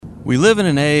We live in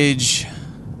an age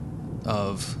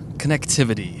of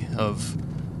connectivity, of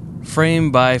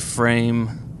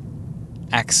frame-by-frame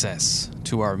access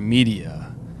to our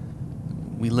media.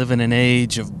 We live in an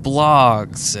age of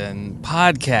blogs and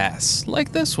podcasts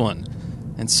like this one,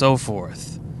 and so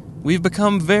forth. We've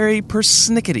become very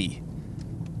persnickety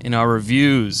in our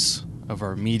reviews of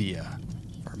our media,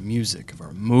 of our music, of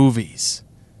our movies.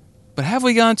 But have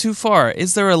we gone too far?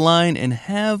 Is there a line, and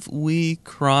have we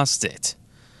crossed it?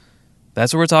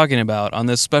 That's what we're talking about on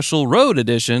this special road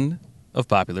edition of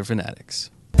Popular Fanatics.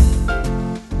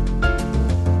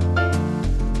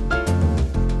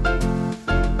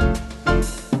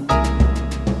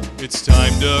 It's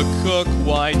time to cook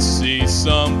white, see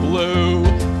some blue.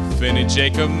 Finn and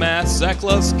Jacob, Matt, Zach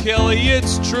loves Kelly,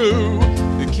 it's true.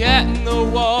 The cat in the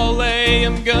wall,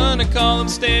 I'm gonna call him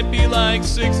Stampy like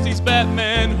 60s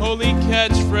Batman. Holy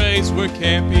catchphrase, we're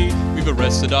campy. We've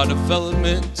arrested our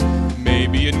development,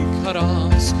 maybe in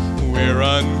cutoffs. We're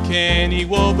uncanny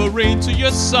Wolverine to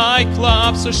your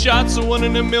Cyclops. Our shots are 1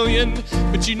 in a million,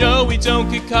 but you know we don't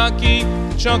get cocky.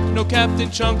 Chunk, no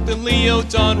Captain Chunk, then Leo,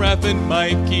 Don, Raph, and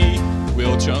Mikey.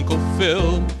 Will Chunkle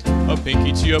Phil, a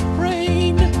pinky to your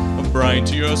brain, a Brian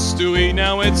to your Stewie.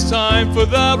 Now it's time for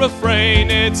the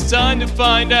refrain. It's time to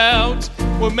find out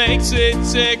what makes it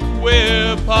tick.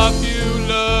 We're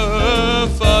Popular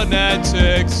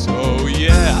Fanatics, oh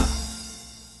yeah.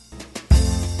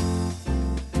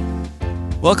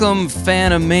 Welcome,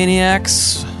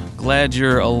 Fanamaniacs. Glad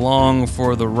you're along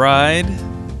for the ride.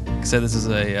 Like I said, this is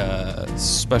a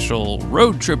special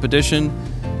road trip edition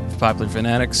of Popular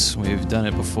Fanatics. We've done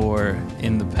it before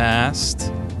in the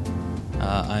past.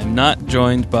 I'm not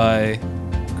joined by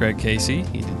Greg Casey.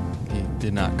 He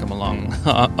did not come along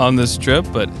on this trip,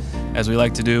 but as we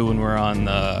like to do when we're on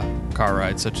car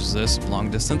rides such as this,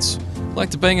 long distance, we like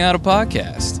to bang out a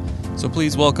podcast. So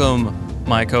please welcome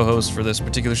my co-host for this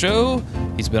particular show.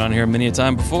 He's been on here many a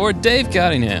time before, Dave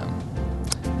Cottingham.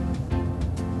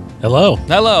 Hello.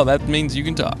 Hello, that means you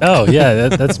can talk. Oh, yeah,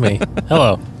 that's me.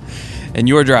 Hello. And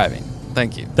you're driving.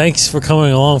 Thank you. Thanks for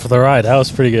coming along for the ride. That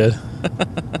was pretty good.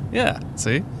 Yeah,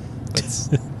 see?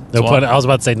 That's No pun. I was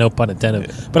about to say no pun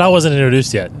intended, but I wasn't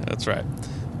introduced yet. That's right.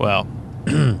 Well,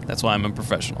 that's why I'm a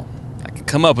professional. I can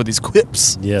come up with these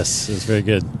quips. Yes, it was very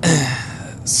good.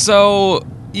 So,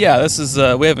 yeah, this is,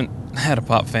 we haven't had a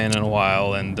pop fan in a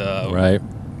while, and Right.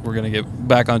 we're going to get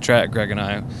back on track, Greg and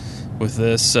I, with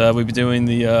this. We've been doing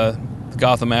the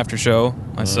Gotham After Show,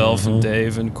 myself and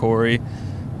Dave and Corey,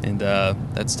 and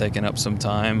that's taken up some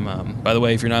time. By the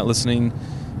way, if you're not listening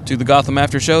to the Gotham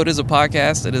After Show, it is a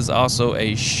podcast. It is also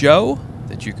a show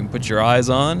that you can put your eyes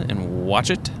on and watch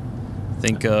it.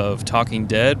 Think of Talking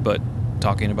Dead, but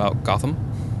talking about Gotham.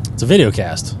 It's a video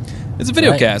cast. It's a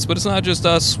video Right. cast, but it's not just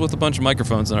us with a bunch of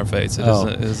microphones in our face. It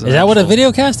Is that what a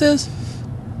video cast is?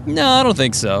 No, I don't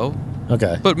think so,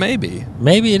 Okay. but maybe.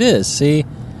 Maybe it is. See,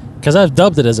 because I've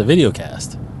dubbed it as a video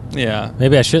cast. Yeah.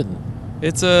 Maybe I shouldn't.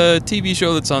 It's a TV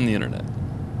show that's on the internet.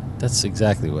 That's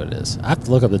exactly what it is. I have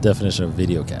to look up the definition of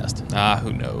video cast.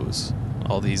 Who knows?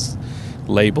 All these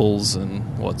labels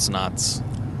and what's nots.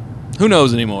 Who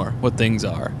knows anymore what things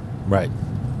are? Right.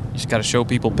 You just got to show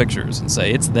people pictures and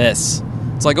say, it's this.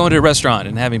 It's like going to a restaurant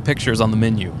and having pictures on the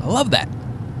menu. I love that.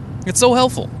 It's so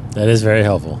helpful. That is very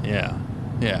helpful. Yeah.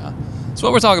 Yeah. So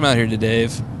what we're talking about here to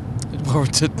Dave.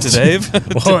 To Dave?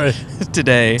 What?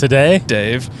 Today. Today?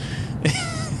 Dave.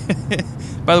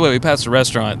 By the way, we passed a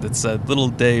restaurant that said Little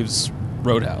Dave's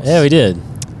Roadhouse. Yeah, we did.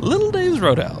 Little Dave's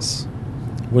Roadhouse.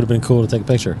 Would have been cool to take a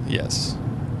picture. Yes.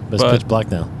 But it's pitch black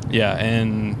now. Yeah,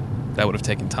 and that would have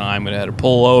taken time. We'd have had to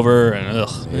pull over, and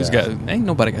ain't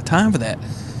nobody got time for that.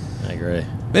 I agree.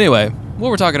 But anyway, what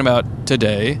we're talking about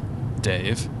today,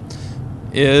 Dave,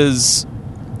 is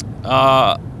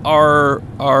our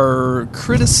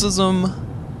criticism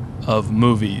of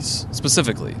movies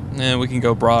specifically. And we can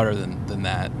go broader than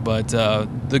that. But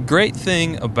the great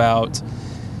thing about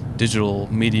digital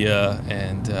media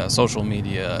and social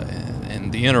media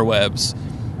and the interwebs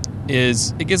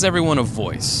is it gives everyone a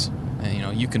voice.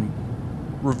 And, you can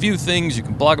review things, you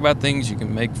can blog about things, you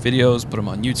can make videos, put them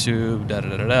on YouTube,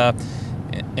 da-da-da-da-da.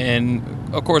 And,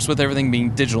 of course, with everything being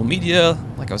digital media,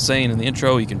 like I was saying in the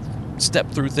intro, you can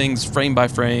step through things frame by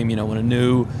frame. When a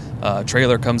new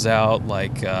trailer comes out,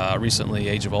 like recently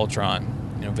Age of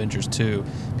Ultron, Avengers 2,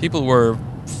 people were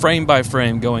frame by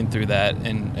frame going through that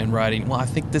and writing, well, I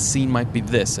think this scene might be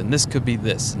this, and this could be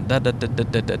this, and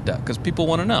da-da-da-da-da-da-da, because people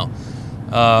want to know.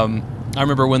 I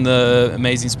remember when the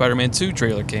Amazing Spider-Man 2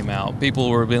 trailer came out, people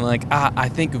were being like, I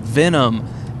think Venom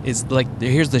is like,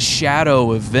 here's the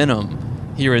shadow of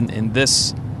Venom here in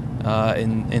this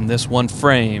one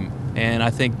frame. And I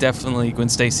think definitely Gwen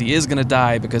Stacy is going to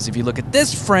die, because if you look at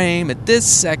this frame, at this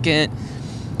second,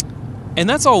 and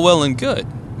that's all well and good,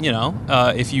 you know,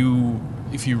 if you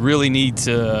really need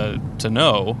to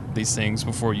know these things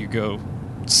before you go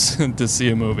to see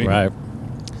a movie. Right.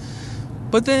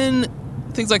 But then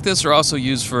things like this are also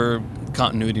used for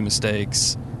continuity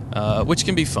mistakes, which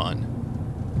can be fun.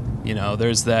 You know,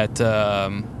 there's that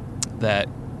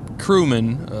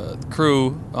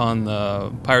crew on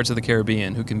the Pirates of the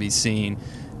Caribbean who can be seen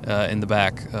in the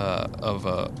back of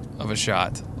a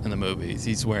shot in the movies.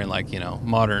 He's wearing, like, you know,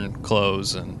 modern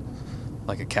clothes and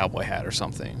like a cowboy hat or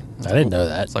something. I didn't know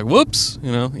that. It's like, whoops,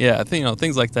 you know. Yeah, I think, you know,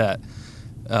 things like that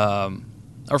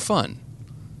are fun,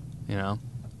 you know.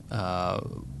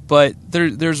 But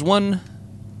there's one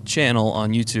channel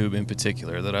on YouTube in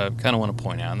particular that I kind of want to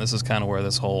point out, and this is kind of where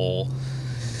this whole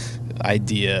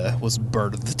idea was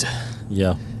birthed.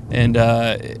 Yeah. And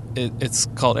it's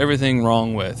called Everything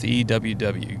Wrong With,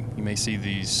 EWW. You may see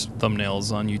these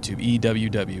thumbnails on YouTube,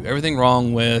 EWW. Everything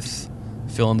Wrong With,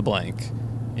 fill in the blank,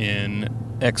 in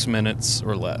X minutes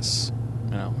or less.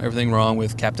 You know, everything wrong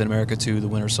with Captain America 2, The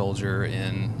Winter Soldier,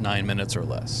 in 9 minutes or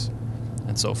less,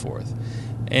 and so forth.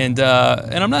 And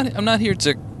I'm not here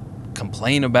to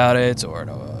complain about it or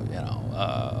to,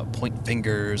 point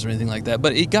fingers or anything like that.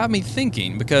 But it got me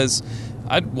thinking, because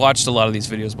I'd watched a lot of these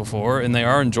videos before, and they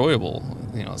are enjoyable.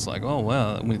 You know, it's like, oh,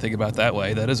 well, when you think about it that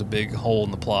way, that is a big hole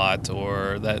in the plot,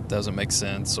 or that doesn't make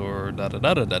sense, or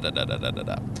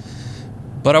da-da-da-da-da-da-da-da-da.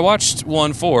 But I watched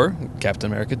one for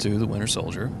Captain America 2, The Winter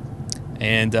Soldier,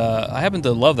 and I happened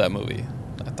to love that movie.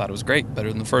 I thought it was great, better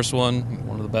than the first one,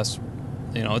 one of the best.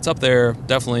 You know, it's up there,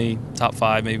 definitely top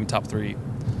 5, maybe even top 3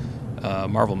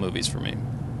 Marvel movies for me.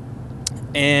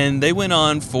 And they went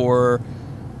on for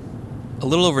a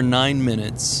little over 9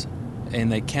 minutes, and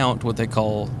they count what they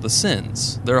call the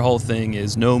sins. Their whole thing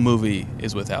is no movie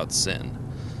is without sin.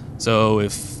 So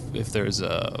if there's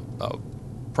a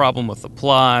problem with the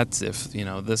plot, if, you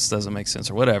know, this doesn't make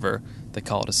sense or whatever, they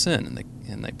call it a sin,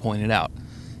 and they point it out.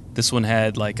 This one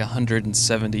had like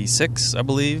 176, I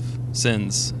believe,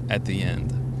 sins at the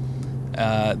end.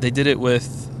 They did it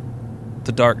with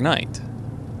The Dark Knight,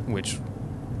 which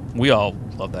we all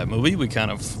love that movie. We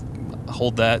kind of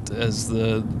hold that as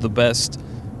the best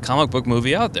comic book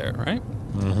movie out there, right?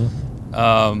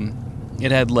 Mm-hmm.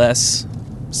 It had less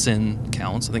sin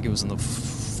counts. I think it was in the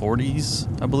 40s,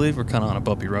 I believe. We're kind of on a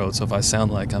bumpy road, so if I sound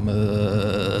like I'm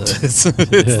it's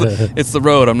the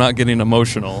road. I'm not getting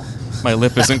emotional. My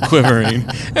lip isn't quivering.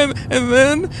 And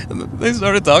then they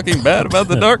started talking bad about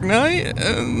The Dark Knight,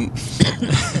 and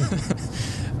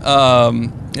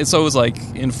so it was like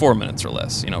in 4 minutes or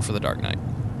less, you know, for The Dark Knight.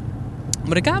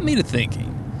 But it got me to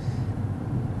thinking: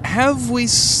 have we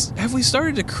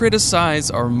started to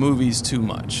criticize our movies too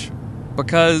much?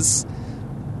 Because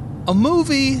a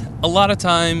movie, a lot of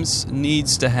times,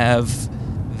 needs to have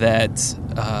that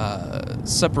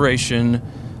separation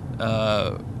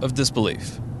of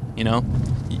disbelief. You know,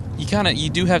 you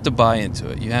do have to buy into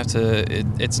it. You have to.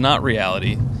 It's not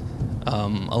reality.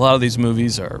 A lot of these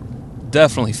movies are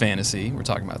definitely fantasy. We're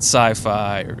talking about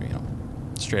sci-fi, or, you know,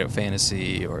 straight up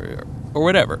fantasy, or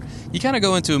whatever. You kind of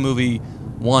go into a movie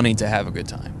wanting to have a good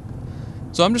time.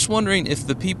 So I'm just wondering if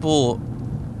the people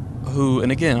who,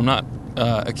 and again, I'm not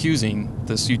accusing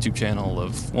this YouTube channel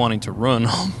of wanting to ruin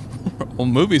all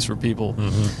movies for people,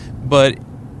 Mm-hmm. but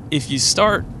if you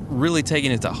start really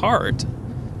taking it to heart,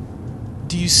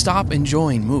 do you stop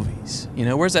enjoying movies? You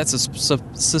know, where's that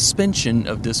suspension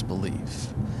of disbelief?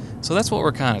 So that's what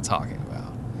we're kind of talking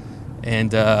about.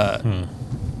 And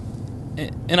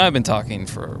and I've been talking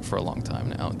for a long time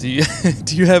now. Do you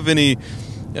have any?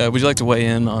 Would you like to weigh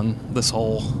in on this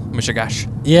whole mishigash?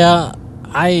 Yeah,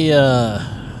 I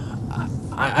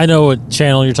know what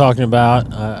channel you're talking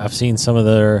about. I've seen some of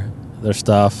their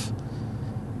stuff.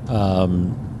 I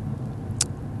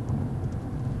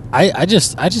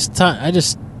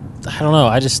don't know.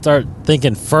 I just start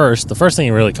thinking first. The first thing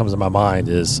that really comes to my mind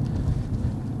is,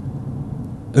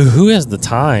 who has the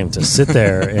time to sit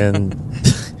there and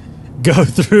go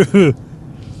through?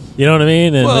 You know what I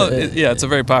mean? And, well, it's a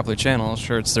very popular channel.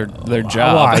 Sure, it's their job.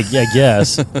 Well, I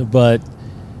guess, but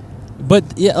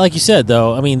yeah, like you said,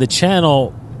 though, I mean, the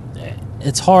channel,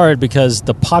 it's hard because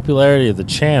the popularity of the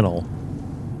channel,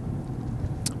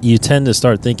 you tend to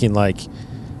start thinking like,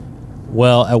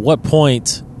 well, at what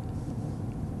point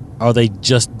are they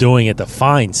just doing it to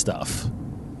find stuff?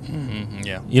 Mm-hmm,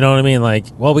 yeah. You know what I mean? Like,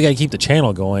 well, we got to keep the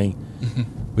channel going.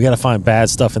 We got to find bad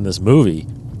stuff in this movie.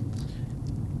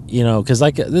 You know, because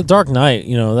like The Dark Knight,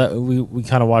 you know, that we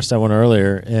kind of watched that one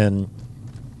earlier, and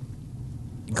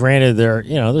granted,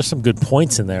 there's some good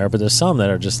points in there, but there's some that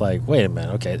are just like, wait a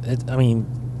minute, okay. I mean,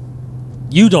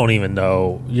 you don't even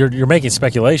know. You're making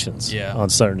speculations on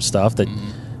certain stuff that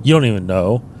you don't even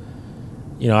know.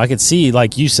 I could see,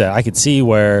 like you said,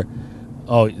 where,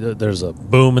 there's a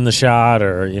boom in the shot,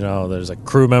 or there's a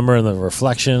crew member in the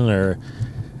reflection, or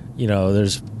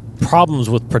there's problems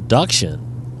with production.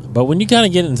 But when you kind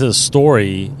of get into the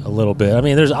story a little bit, I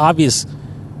mean, there's obvious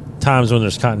times when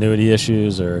there's continuity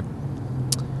issues,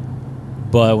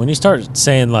 but when you start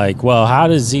saying like, well, how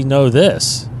does he know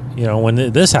this? When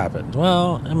this happened?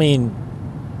 Well, I mean,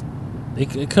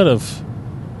 it could have,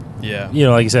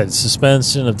 like you said,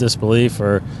 suspension of disbelief,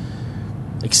 or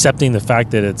accepting the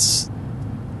fact that it's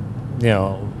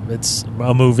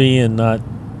a movie and not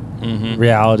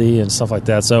reality and stuff like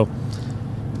that. So,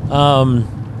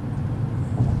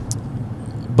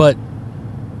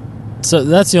 so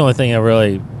that's the only thing that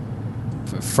really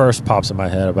first pops in my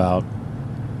head about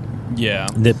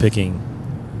nitpicking.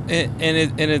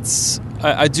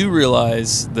 I do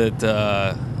realize that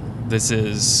this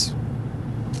is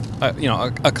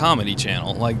a comedy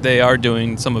channel. Like, they are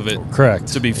doing some of it correct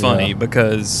to be funny,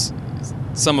 because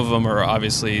some of them are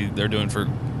obviously they're doing for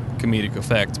comedic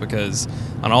effect, because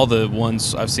on all the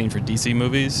ones I've seen for DC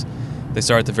movies, they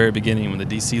start at the very beginning when the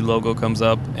DC logo comes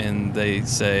up and they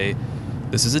say,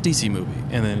 this is a DC movie,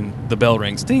 and then the bell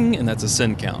rings, ding, and that's a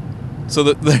sin count. So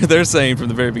they're saying from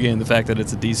the very beginning the fact that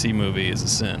it's a DC movie is a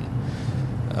sin.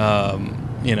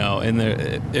 And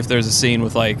if there's a scene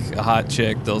with like a hot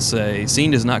chick, they'll say,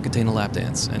 scene does not contain a lap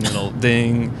dance, and it'll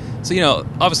ding. So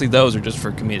obviously those are just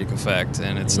for comedic effect,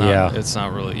 and it's not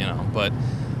really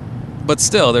but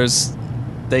still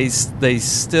they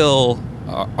still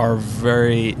are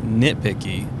very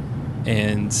nitpicky.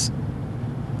 And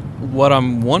what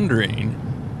I'm wondering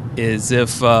is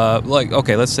if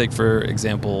let's take for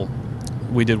example,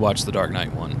 we did watch the Dark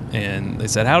Knight one, and they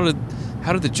said, how did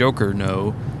the Joker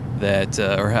know that,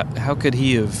 or how could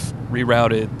he have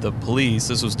rerouted the police?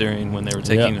 This was during when they were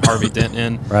taking Harvey Dent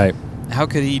in. Right. How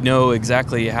could he know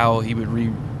exactly how he would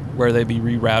where they'd be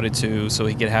rerouted to, so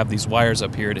he could have these wires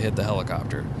up here to hit the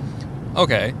helicopter?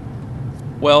 Okay.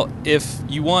 Well, if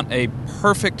you want a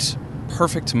perfect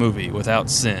movie without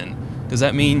sin, does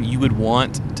that mean you would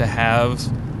want to have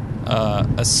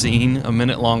a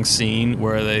minute-long scene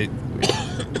where they,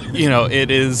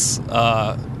 it is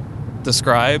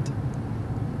described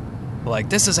like,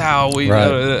 this is how we,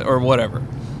 or whatever,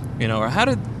 or how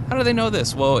do they know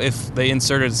this? Well, if they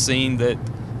inserted a scene that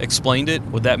explained it,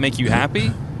 would that make you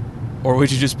happy? Or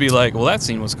would you just be like, well, that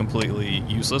scene was completely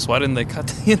useless. Why didn't they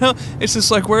cut? It's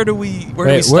just like, where do we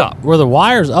stop? Were the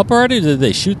wires up already? Or did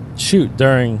they shoot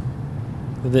during?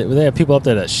 Did they have people up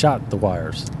there that shot the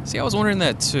wires? See, I was wondering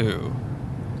that too.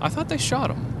 I thought they shot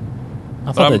them.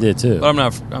 I thought they did too. But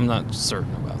I'm not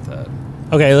certain about that.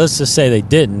 Okay, let's just say they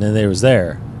didn't, and they was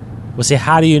there. Well, see,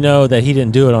 how do you know that he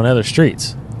didn't do it on other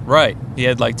streets? Right. He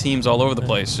had like teams all over the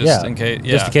place, just in case.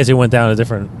 Yeah. Just in case he went down a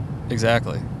different.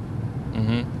 Exactly.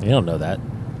 Mm-hmm. You don't know that.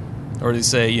 Or they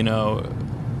say,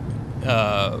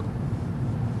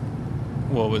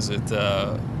 what was it?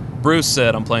 Bruce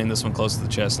said, "I'm playing this one close to the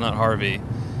chest," not Harvey.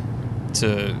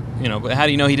 But how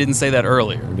do you know he didn't say that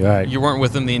earlier? Right. You weren't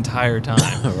with him the entire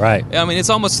time. Right. I mean, it's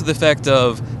almost to the effect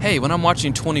of, hey, when I'm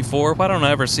watching 24, why don't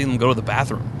I ever see them go to the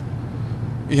bathroom?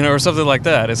 Or something like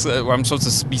that. It's I'm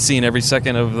supposed to be seeing every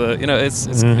second of the. It's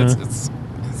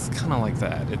kind of like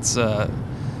that. It's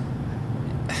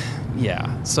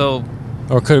yeah. So,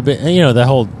 or could have been. That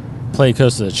whole play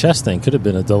close to the chest thing could have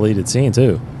been a deleted scene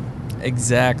too.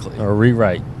 Exactly. Or a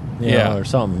rewrite. Or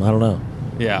something. I don't know.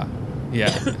 Yeah.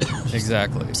 Yeah.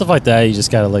 Exactly. Stuff like that, you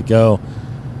just got to let go.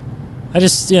 I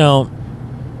just,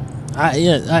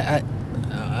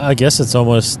 I guess it's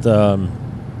almost.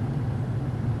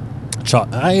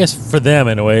 I guess for them,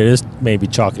 in a way, it is maybe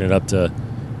chalking it up to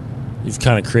you've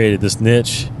kind of created this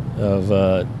niche of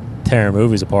tearing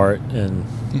movies apart, and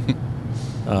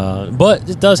but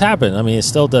it does happen. I mean, it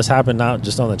still does happen, not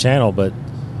just on the channel, but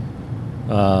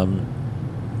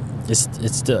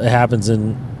it happens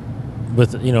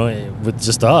with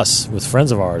just us, with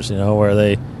friends of ours,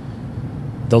 where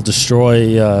they'll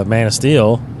destroy Man of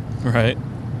Steel, right?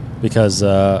 Because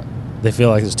they feel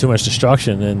like there's too much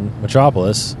destruction in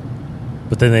Metropolis.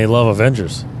 But then they love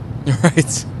Avengers,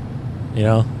 right?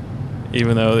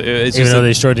 Even though they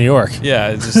destroyed New York. Yeah,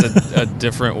 it's just a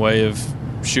different way of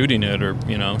shooting it, or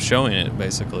showing it,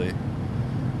 basically.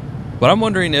 But I'm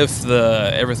wondering if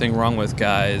the everything wrong with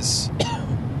guys,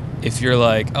 if you're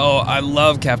like, oh, I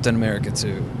love Captain America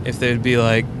 2, if they'd be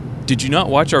like, did you not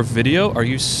watch our video? Are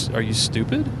you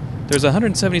stupid? there's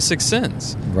 176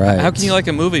 sins. Right. How can you like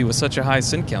a movie with such a high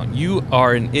sin count? You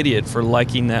are an idiot for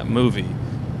liking that movie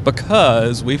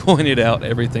because we pointed out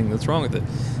everything that's wrong with it.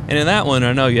 And in that one,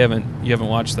 I know you haven't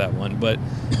watched that one, but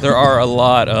there are a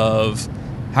lot of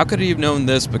how could he have known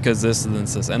this because this and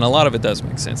this, and a lot of it does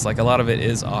make sense. Like a lot of it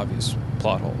is obvious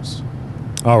plot holes.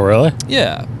 Oh, really?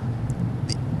 Yeah,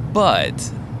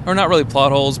 but or not really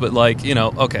plot holes, but like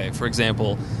okay. For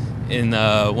example, in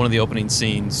one of the opening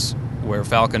scenes where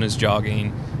Falcon is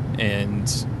jogging and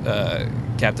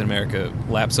Captain America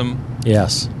laps him.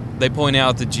 Yes. They point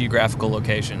out the geographical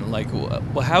location. Like,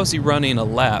 well, how's he running a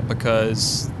lap?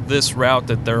 Because this route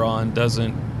that they're on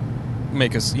doesn't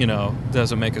make a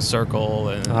circle,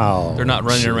 and they're not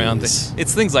running around.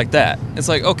 It's things like that. It's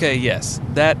like, okay, yes,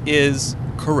 that is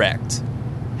correct.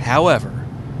 However,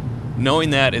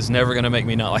 knowing that is never going to make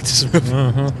me not like this movie.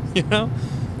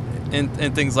 Mm-hmm.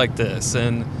 And things like this,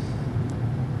 and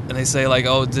they say like,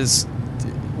 oh,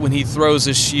 when he throws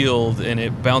his shield and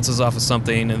it bounces off of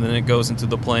something and then it goes into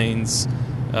the plane's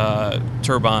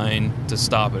turbine to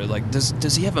stop it. Like,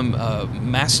 does he have a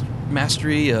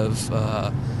mastery of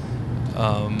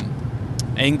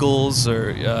angles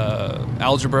or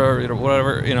algebra or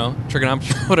whatever,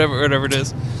 trigonometry, whatever it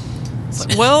is? It's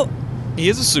like, well, he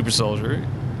is a super soldier.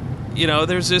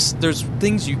 There's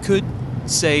things you could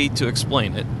say to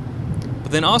explain it,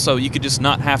 but then also you could just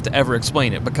not have to ever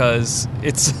explain it because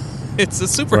it's a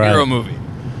superhero movie.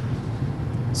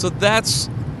 So that's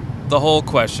the whole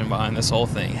question behind this whole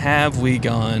thing. Have we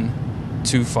gone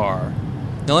too far?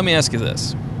 Now let me ask you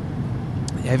this.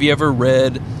 Have you ever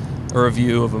read a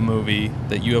review of a movie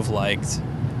that you have liked,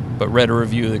 but read a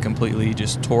review that completely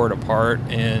just tore it apart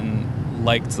and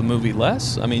liked the movie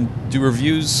less? I mean, do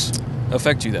reviews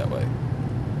affect you that way?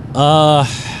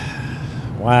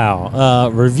 Wow.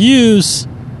 Reviews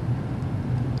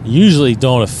usually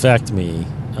don't affect me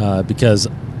because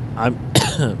I'm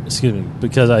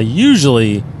because I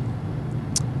usually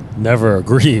never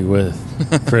agree with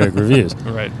critic reviews.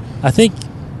 Right. I think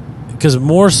because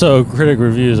more so critic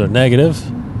reviews are negative.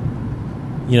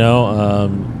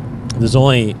 There's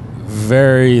only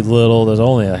very little. There's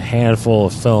only a handful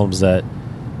of films that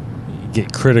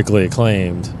get critically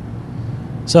acclaimed.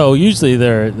 So usually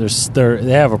they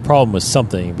have a problem with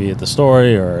something, be it the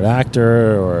story or an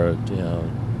actor or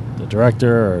the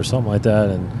director or something like that,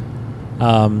 and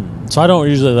so I don't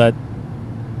usually let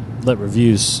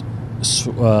reviews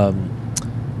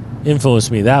influence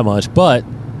me that much. But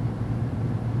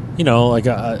like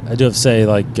I do have to say,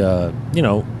 like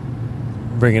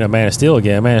bringing up Man of Steel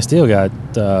again. Man of Steel got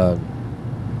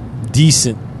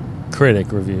decent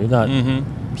critic review, not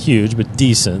huge, but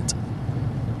decent.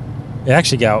 It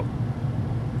actually got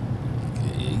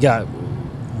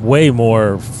way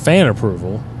more fan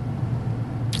approval.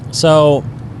 So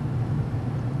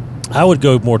I would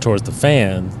go more towards the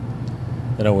fan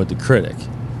than I would the critic.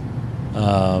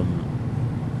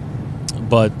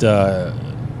 But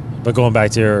going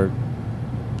back to your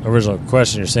original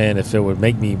question, you're saying if it would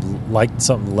make me like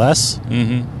something less.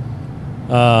 Mm-hmm.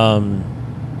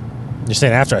 You're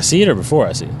saying after I see it or before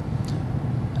I see it?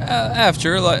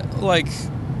 After, let's like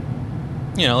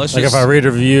if I read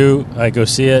a review, I go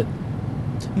see it.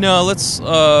 No, let's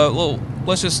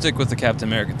just stick with the Captain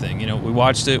America thing. We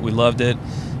watched it, we loved it,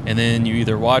 and then you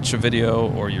either watch a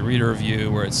video or you read a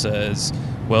review where it says,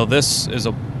 well, this is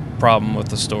a problem with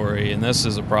the story and this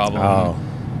is a problem. Oh.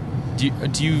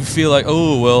 Do you feel like,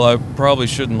 oh, well, I probably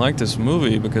shouldn't like this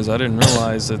movie because I didn't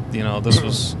realize that this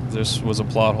was a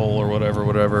plot hole or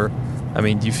whatever? I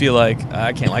mean, do you feel like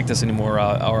I can't like this anymore,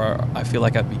 or I feel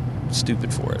like I'd be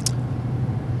stupid for it?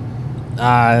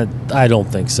 I don't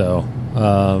think so.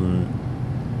 I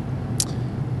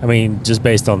mean, just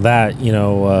based on that,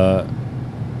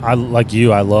 I like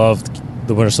you. I loved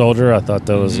The Winter Soldier. I thought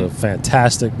that was a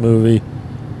fantastic movie.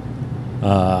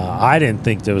 I didn't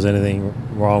think there was anything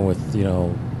wrong with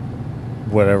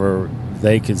whatever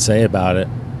they could say about it.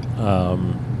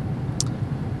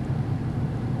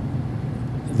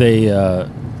 They,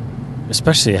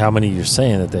 especially how many you're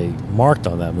saying that they marked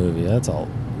on that movie. That's all.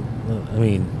 I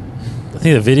mean, I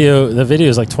think the video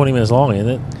is like 20 minutes long,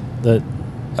 isn't it?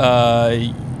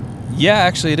 Yeah,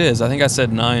 actually it is. I think I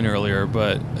said 9 earlier,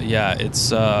 but yeah,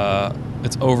 it's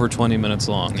over 20 minutes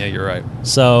long. Yeah, you're right.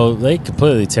 So they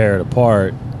completely tear it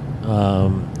apart,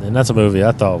 and that's a movie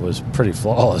I thought was pretty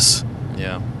flawless.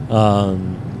 Yeah.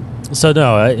 So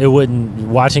no, it wouldn't.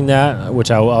 Watching that,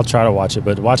 which I'll try to watch it,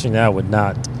 but watching that would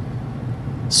not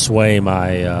sway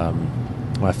my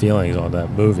my feelings on that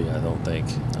movie. I don't think.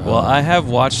 Well, I have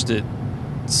watched it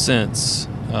since.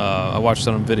 I watched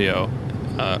it on video,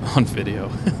 on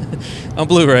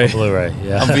Blu-ray. Blu-ray,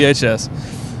 yeah. On VHS.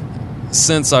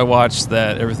 since I watched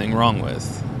that Everything Wrong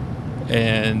With,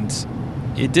 and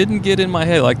it didn't get in my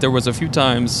head. Like, there was a few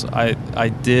times I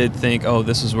did think, oh,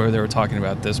 this is where they were talking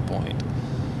about this point,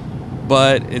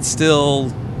 but it still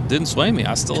didn't sway me.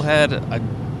 I still had a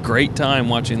great time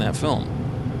watching that film.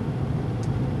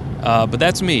 But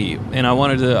that's me, and I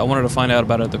wanted to find out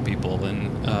about other people, and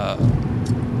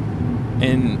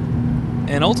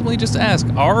ultimately just ask: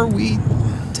 are we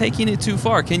taking it too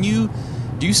far? Do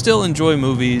you still enjoy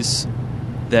movies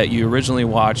that you originally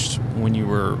watched when you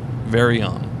were very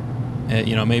young?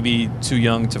 Maybe too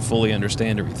young to fully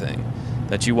understand everything,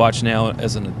 that you watch now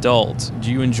as an adult.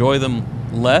 Do you enjoy them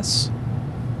less?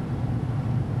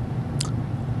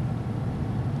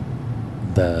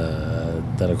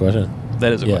 That a question?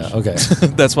 That is a question. Okay.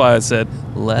 That's why I said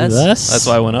less. That's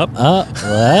why I went up.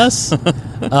 Less?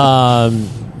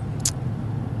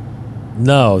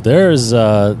 No, there's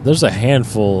a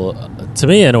handful, to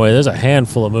me anyway, there's a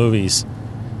handful of movies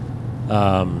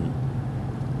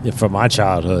from my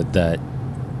childhood that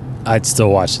I'd still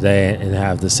watch today and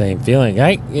have the same feeling.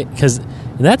 And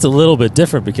that's a little bit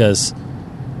different because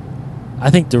I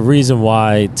think the reason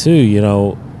why,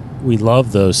 too, we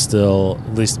love those still,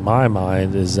 at least in my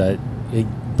mind, is that it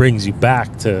brings you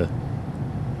back to,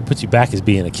 it puts you back as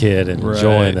being a kid and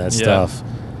enjoying that stuff.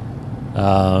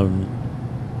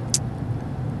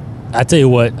 I tell you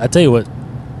what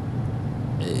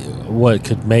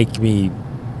could make me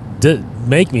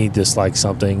dislike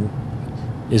something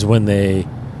is when they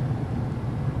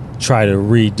try to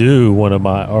redo one of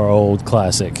our old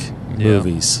classic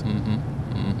movies.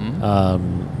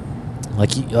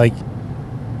 Like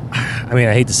I mean,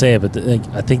 I hate to say it, but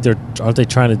I think aren't they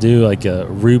trying to do like a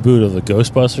reboot of the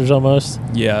Ghostbusters almost?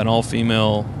 Yeah, an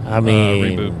all-female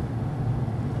reboot.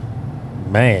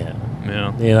 Man.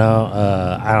 Yeah.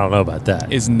 I don't know about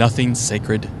that. Is nothing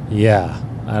sacred? Yeah,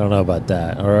 I don't know about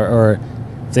that. Or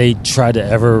if they tried to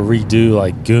ever redo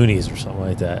like Goonies or something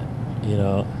like that,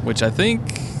 Which I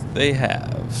think they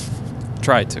have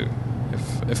tried to,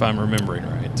 if I'm remembering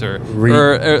right. Or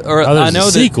I know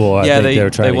the sequel. I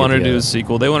think they wanted to do a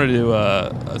sequel. They wanted to do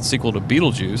a sequel to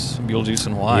Beetlejuice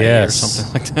in Hawaii or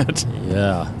something like that.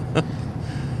 Yeah.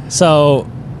 So,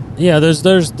 yeah,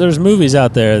 there's movies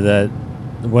out there that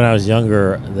when I was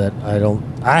younger that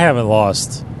I haven't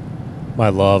lost my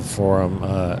love for them,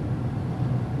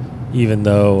 even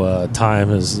though time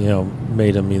has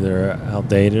made them either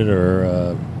outdated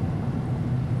or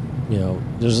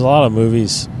there's a lot of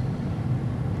movies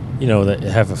that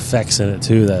have effects in it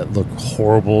too that look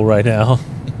horrible right now.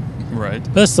 Right.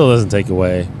 But that still doesn't take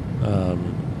away,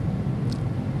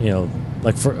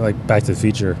 like Back to the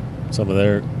Future. Some of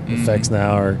their effects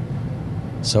now are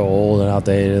so old and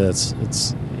outdated. It's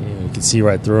you can see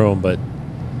right through them. But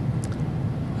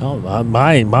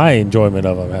my enjoyment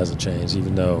of them hasn't changed,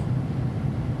 even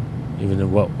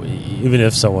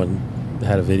if someone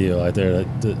had a video out there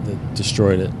that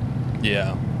destroyed it.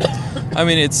 Yeah. I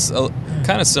mean, it's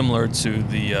kind of similar to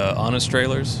the Honest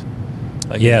trailers.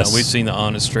 Like, yes. We've seen the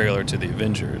Honest trailer to the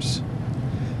Avengers.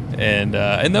 And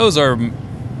those are,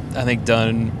 I think,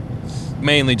 done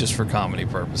mainly just for comedy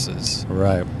purposes.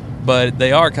 Right. But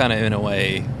they are kind of, in a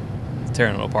way,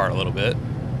 tearing it apart a little bit.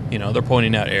 They're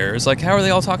pointing out errors. Like, how are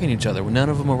they all talking to each other when none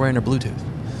of them are wearing a Bluetooth?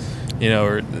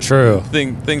 Or true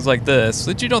things like this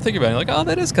that you don't think about. You're like, oh,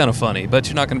 that is kind of funny. But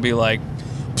you're not going to be like,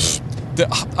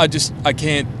 I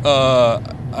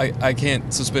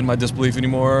can't suspend my disbelief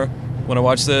anymore when I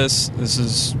watch this. This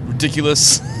is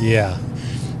ridiculous. Yeah.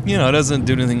 It doesn't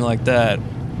do anything like that.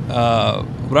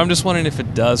 But I'm just wondering if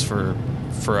it does for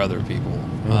other people.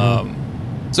 Mm-hmm.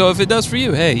 So if it does for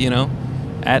you, hey,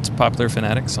 at Popular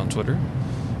Fanatics on Twitter.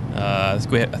 I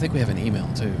think we have an email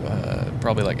too.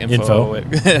 Probably like info. at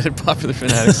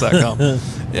popularfanatics.com.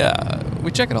 Yeah,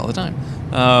 we check it all the time.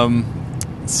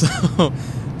 So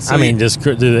I mean, does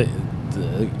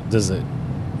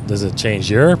it change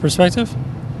your perspective?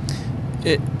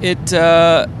 It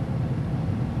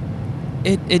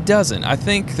doesn't. I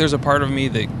think there's a part of me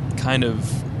that kind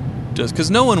of does,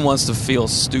 because no one wants to feel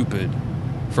stupid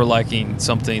for liking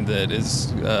something that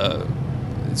is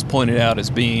pointed out as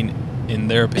being, in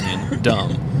their opinion,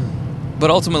 dumb. But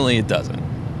ultimately, it doesn't.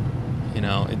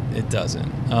 It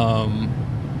doesn't.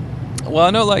 Well,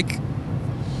 I know, like,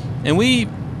 and we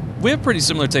have pretty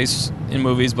similar tastes in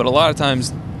movies, but a lot of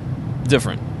times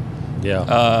different.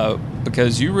 Yeah.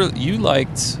 Because you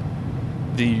liked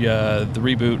the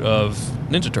reboot of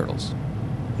Ninja Turtles.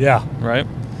 Yeah. Right?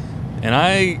 And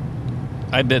I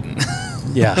didn't.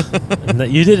 Yeah.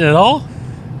 You didn't at all?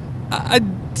 I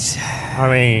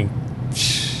mean,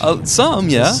 some,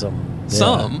 yeah.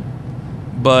 Some.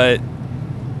 But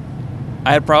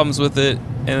I had problems with it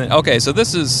And okay, so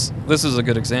this is a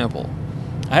good example.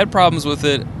 I had problems with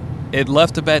it. It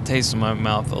left a bad taste in my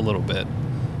mouth a little bit,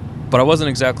 but I wasn't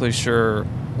exactly sure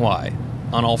why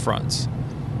on all fronts.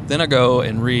 Then I go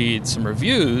and read some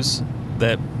reviews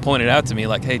that pointed out to me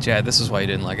like, hey, Chad, this is why you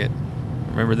didn't like it.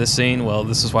 Remember this scene? Well,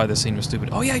 this is why this scene was stupid.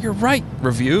 Oh, yeah, you're right,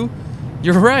 review.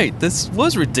 You're right. This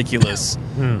was ridiculous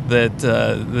that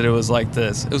it was like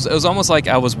this. It was almost like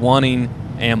I was wanting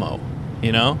ammo,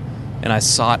 you know? And I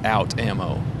sought out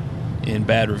ammo in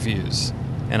bad reviews.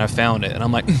 And I found it. And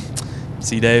I'm like,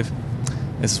 see, Dave,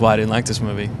 this is why I didn't like this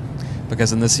movie.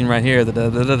 Because in this scene right here,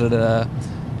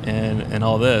 and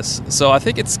all this. So I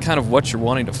think it's kind of what you're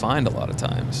wanting to find a lot of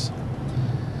times.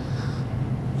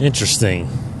 Interesting.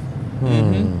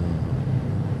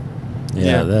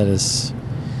 Yeah, that is.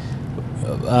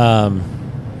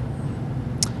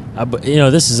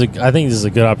 This is I think this is a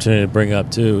good opportunity to bring up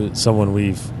too someone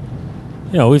we've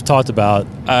talked about.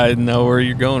 I know where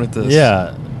you're going with this.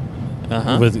 Yeah,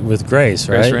 with Grace,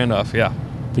 right? Grace Randolph, yeah,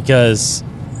 because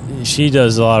she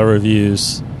does a lot of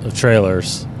reviews of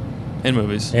trailers and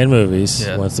movies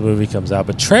once the movie comes out.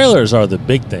 But trailers are the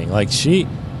big thing. Like she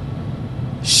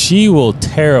will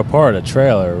tear apart a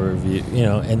trailer review,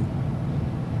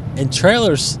 and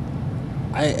trailers.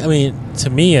 I mean, to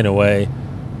me, in a way,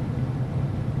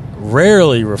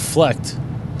 rarely reflect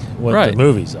what the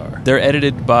movies are. They're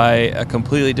edited by a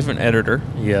completely different editor.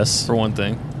 Yes, for one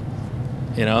thing.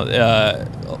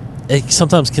 It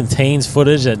sometimes contains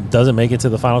footage that doesn't make it to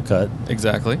the final cut.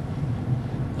 Exactly.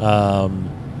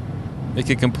 It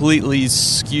could completely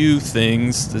skew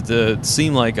things to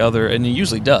seem like other, and it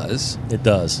usually does. It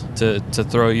does to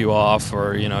throw you off,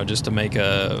 or just to make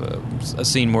a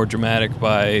scene more dramatic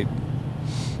by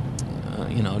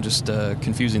just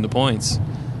confusing the points.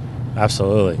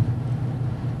 Absolutely.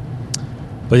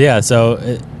 But yeah, so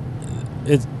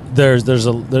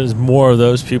there's more of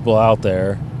those people out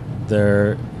there.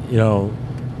 They're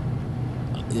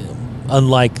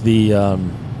unlike the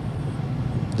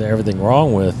everything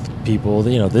wrong with people.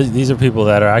 These are people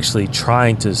that are actually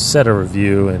trying to set a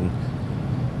review and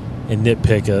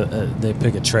nitpick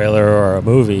a trailer or a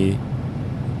movie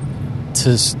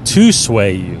to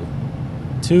sway you,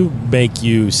 to make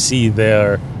you see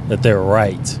that they're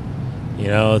right.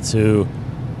 To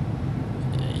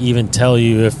even tell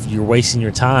you if you're wasting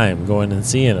your time going and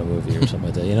seeing a movie or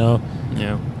something like that.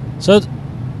 Yeah. So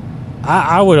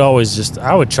I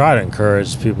would try to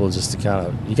encourage people just to kind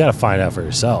of, you got to find out for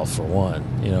yourself, for one.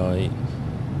 I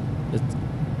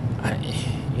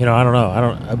don't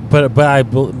know.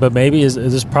 But maybe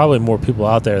there's probably more people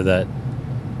out there that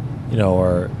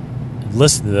are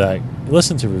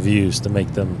listen to reviews to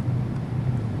make their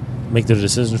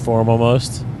decision for them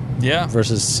almost. Yeah.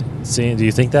 Versus seeing. Do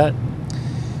you think that?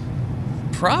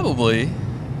 Probably.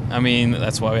 I mean,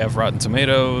 that's why we have Rotten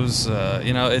Tomatoes.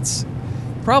 It's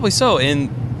probably so.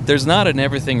 And there's not an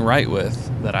everything right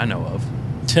with that I know of.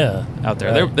 Yeah. Out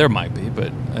there. Right. There might be,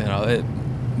 but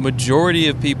majority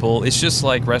of people, it's just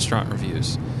like restaurant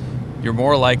reviews. You're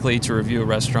more likely to review a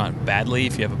restaurant badly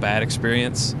if you have a bad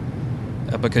experience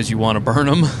because you want to burn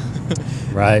them.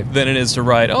 Right. Than it is to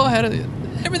write,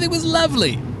 everything was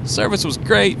lovely. Service was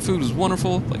great. Food was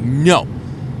wonderful. Like, no.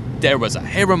 There was a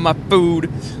hair on my food,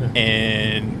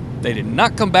 and they did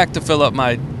not come back to fill up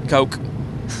my Coke.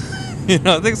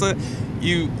 Things like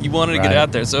you wanted to get it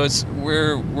out there. So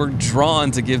we're drawn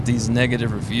to give these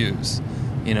negative reviews.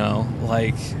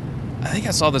 Like I think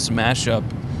I saw this mashup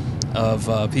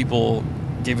of people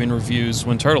giving reviews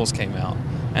when Turtles came out,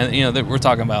 and we're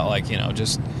talking about like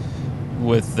just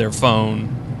with their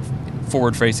phone.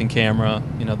 Forward-facing camera,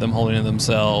 them holding it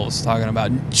themselves, talking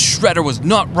about Shredder was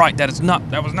not right. That was not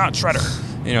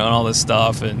Shredder, and all this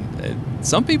stuff. And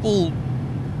some people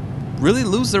really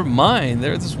lose their mind.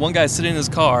 There's this one guy sitting in his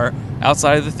car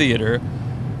outside of the theater,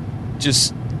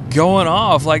 just going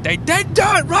off like they didn't do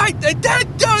it right. They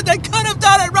didn't do it. They could have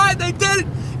done it right. They did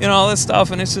it. All this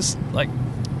stuff, and it's just like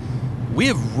we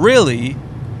have really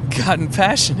gotten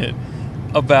passionate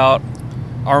about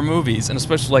our movies, and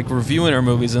especially like reviewing our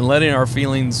movies and letting our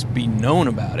feelings be known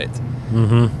about it.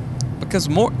 Mm-hmm. Because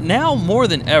more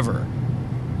than ever,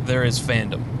 there is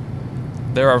fandom.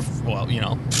 There are,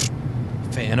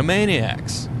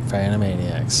 Fanomaniacs.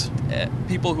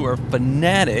 People who are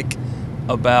fanatic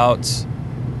about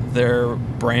their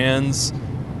brands,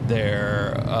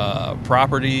 their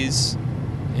properties.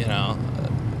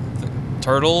 The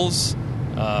Turtles,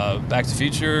 Back to the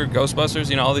Future,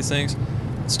 Ghostbusters. All these things.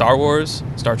 Star Wars,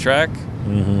 Star Trek,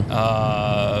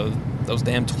 those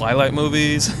damn Twilight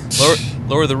movies,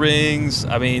 Lord of the Rings.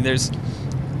 I mean, there's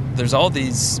all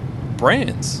these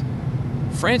brands,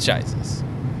 franchises,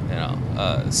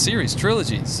 series,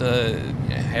 trilogies,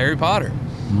 Harry Potter.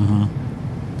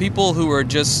 Mm-hmm. People who are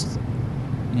just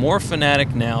more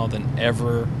fanatic now than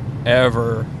ever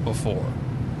before.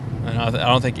 And I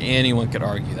don't think anyone could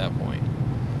argue that point.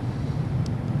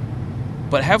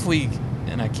 But have we,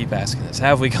 and I keep asking this,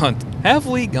 have we gone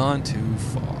too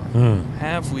far?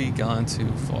 Have we gone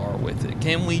too far with it?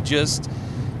 Can we just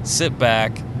sit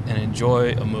back and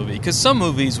enjoy a movie? Because some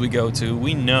movies we go to,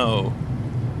 we know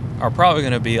are probably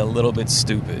going to be a little bit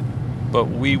stupid, but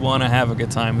we want to have a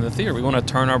good time in the theater. We want to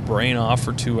turn our brain off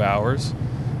for 2 hours,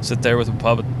 sit there with a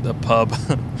tub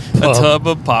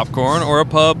of popcorn or a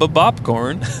pub of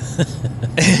popcorn,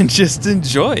 and just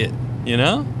enjoy it, you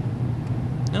know?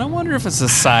 And I wonder if as a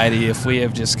society, if we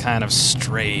have just kind of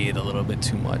strayed a little bit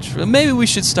too much. Maybe we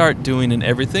should start doing an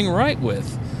everything right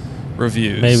with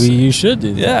reviews. Maybe you should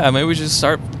do that. Yeah, maybe we should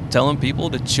start telling people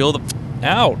to chill the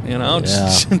out, you know? Yeah.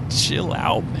 Just chill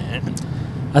out, man.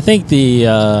 I think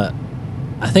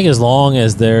as long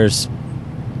as there's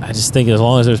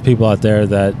people out there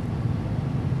that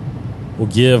will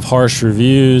give harsh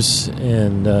reviews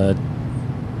and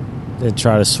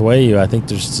try to sway you, I think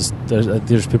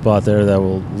there's people out there that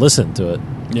will listen to it.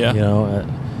 Yeah. You know,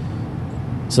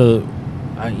 so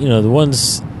the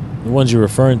ones you're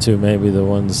referring to, maybe the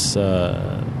ones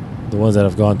that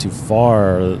have gone too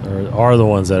far are the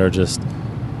ones that are just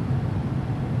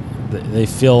they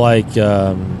feel like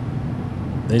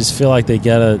they just feel like they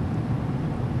gotta,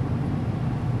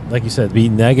 like you said, be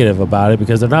negative about it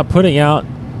because they're not putting out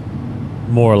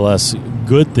more or less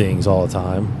good things all the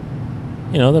time.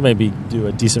 You know, they maybe do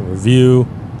a decent review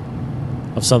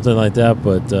of something like that,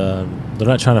 but they're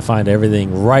not trying to find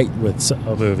everything right with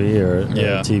a movie or a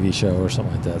TV show or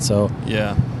something like that. So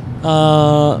yeah.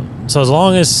 So as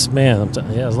long as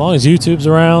as long as YouTube's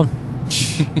around,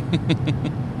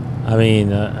 I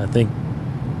mean, I think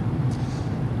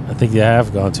you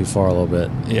have gone too far a little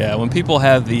bit. Yeah, when people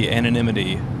have the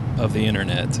anonymity of the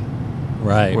internet,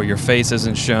 right, where your face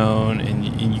isn't shown and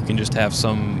you can just have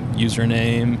some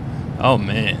username. Oh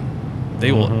man,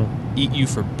 they will eat you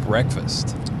for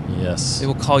breakfast. Yes, they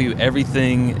will call you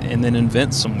everything and then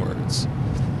invent some words.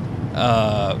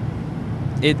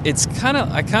 It's kind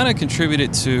of, I kind of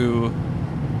contributed to,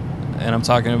 and I'm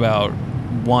talking about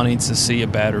wanting to see a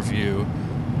bad review,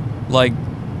 like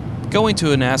going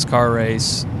to a NASCAR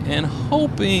race and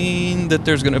hoping that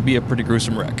there's going to be a pretty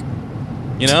gruesome wreck.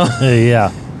 You know?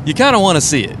 Yeah. You kind of want to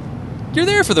see it. You're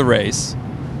there for the race,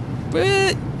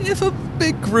 but if a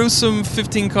big gruesome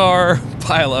 15-car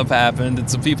pileup happened and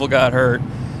some people got hurt,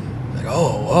 like,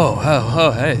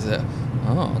 hey,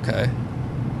 okay.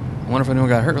 I wonder if anyone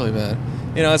got hurt really bad.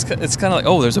 You know, it's kind of like,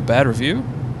 oh, there's a bad review?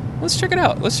 Let's check it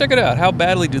out. How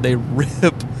badly do they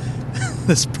rip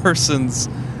this person's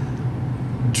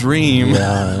dream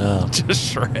to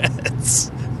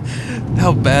shreds?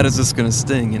 How bad is this going to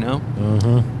sting, you know?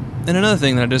 Mm-hmm. And another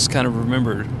thing that I just kind of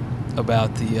remembered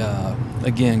about the,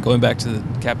 again, going back to the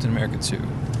Captain America 2,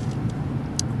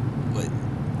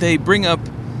 they bring up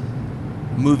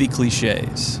movie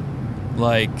cliches.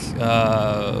 Like,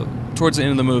 towards the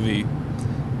end of the movie,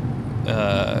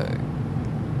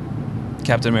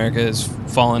 Captain America is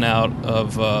fallen out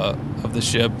of the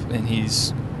ship and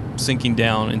he's sinking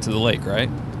down into the lake, right?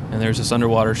 And there's this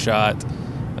underwater shot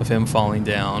of him falling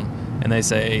down. And they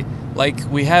say, like,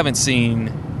 we haven't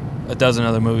seen a dozen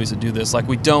other movies that do this. Like,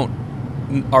 we don't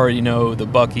already know that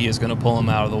Bucky is going to pull him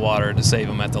out of the water to save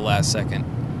him at the last second.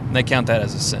 And they count that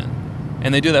as a sin.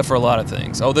 And they do that for a lot of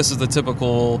things. Oh, this is the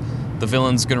typical, the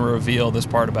villain's going to reveal this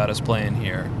part about his plan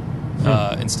here.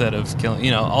 Instead of killing, you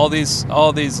know, all these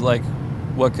like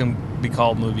what can be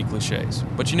called movie cliches.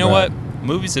 But you know what?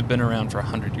 Movies have been around for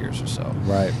 100 years or so.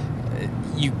 Right.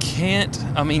 You can't,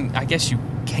 I mean, I guess you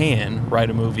can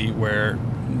write a movie where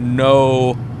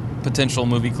no potential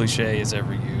movie cliche is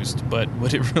ever used, but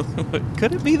would it really,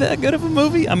 could it be that good of a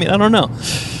movie? I mean, I don't know.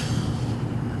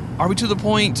 Are we to the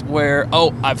point where,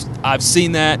 oh, I've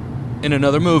seen that in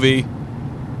another movie,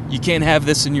 you can't have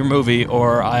this in your movie,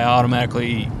 or I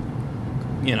automatically,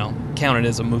 you know, count it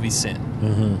as a movie sin?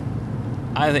 Mm-hmm.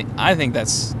 I think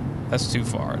that's too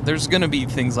far. There's going to be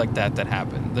things like that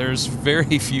happen. There's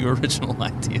very few original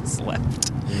ideas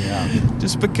left. Yeah.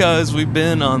 Just because we've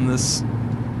been on this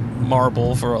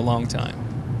marble for a long time,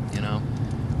 you know.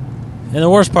 And the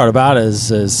worst part about it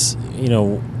is you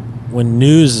know, when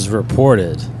news is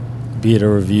reported, be it a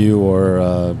review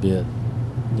or be it,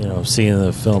 you know, seeing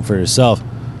the film for yourself,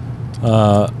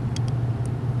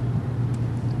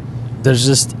 there's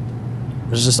just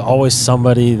always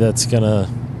somebody that's gonna.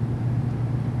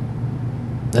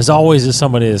 There's always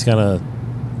somebody that's gonna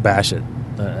bash it.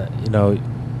 You know,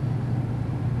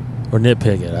 or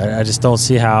nitpick it. I just don't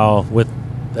see how with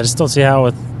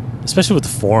especially with the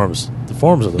forums. The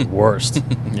forums are the worst.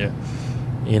 Yeah.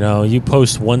 You know, you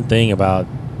post one thing about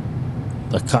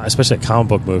especially a comic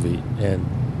book movie, and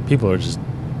people are just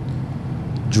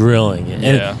drilling it.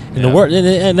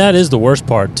 And that is the worst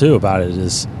part too about it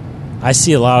is I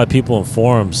see a lot of people in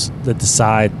forums that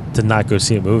decide to not go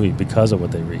see a movie because of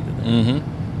what they read in there.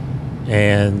 Mm-hmm.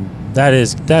 And that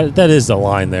is the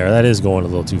line there. That is going a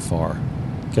little too far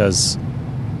because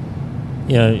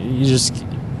you just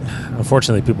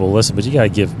unfortunately people will listen, but you got to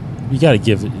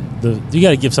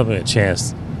give something a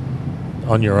chance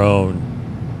on your own,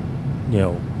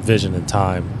 vision and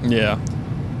time. Yeah.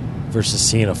 Versus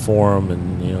seeing a forum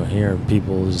and hearing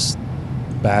people just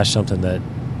bash something that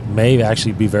may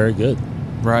actually be very good.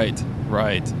 Right.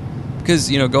 Because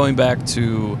going back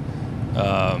to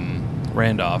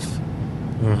Randolph,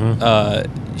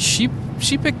 Mm-hmm.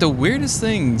 she picked the weirdest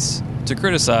things to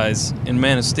criticize in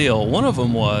Man of Steel. One of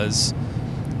them was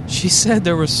she said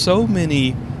there were so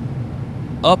many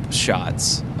up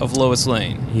shots of Lois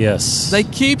Lane. Yes. They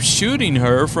keep shooting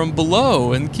her from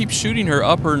below and keep shooting her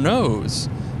up her nose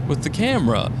with the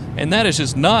camera, and that is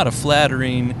just not a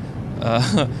flattering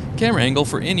camera angle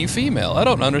for any female. I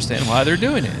don't understand why they're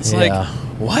doing it. It's like,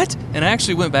 what? And I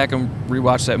actually went back and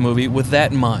rewatched that movie with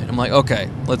that in mind. I'm like, okay,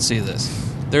 let's see this.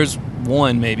 There's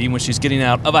one maybe when she's getting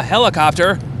out of a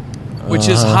helicopter, which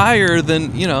is higher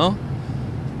than, Right.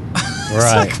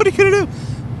 It's like, what are you going to do?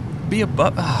 Be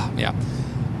above? Yeah.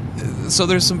 So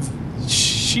there's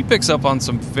she picks up on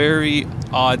some very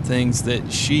odd things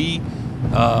that she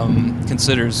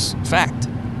considers fact.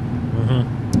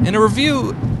 Mm-hmm. And a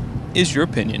review is your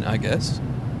opinion, I guess.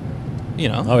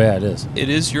 Oh, yeah, it is. It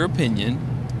is your opinion.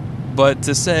 But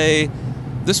to say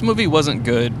this movie wasn't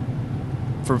good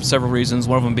for several reasons,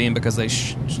 one of them being because they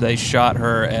shot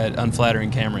her at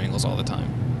unflattering camera angles all the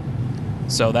time.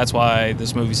 So that's why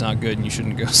this movie's not good and you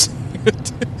shouldn't go see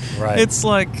it. Right. It's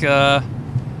like,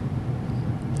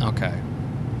 okay,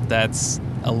 that's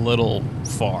a little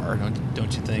far,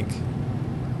 don't you think?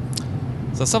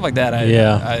 So stuff like that,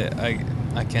 I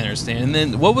can't understand. And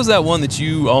then what was that one that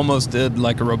you almost did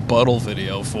like a rebuttal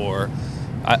video for?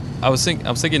 I was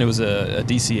thinking it was a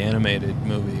DC animated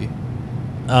movie.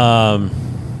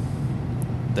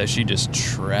 That she just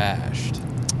trashed.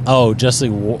 Oh, Justice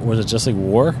League War, was it Justice League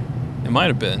War? It might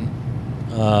have been.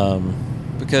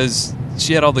 Because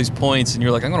she had all these points, and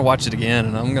you're like, I'm going to watch it again,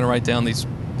 and I'm going to write down these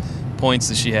points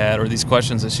that she had, or these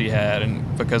questions that she had,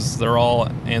 and because they're all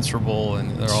answerable,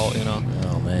 and they're all,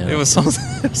 Oh, man. It was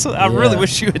something. So I really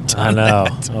wish you had done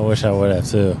that. I wish I would have,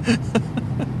 too.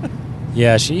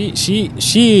 Yeah, she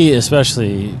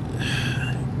especially,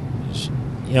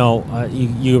 you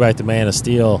go back to Man of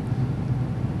Steel.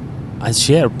 I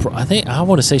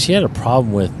want to say she had a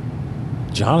problem with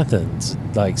Jonathan's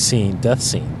seeing death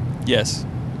scene. Yes,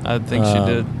 I think she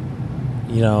did.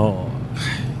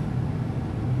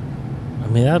 I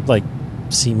mean, I'd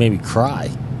see maybe cry.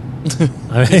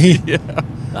 I mean, yeah.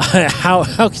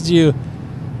 How could you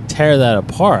tear that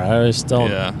apart? I just don't.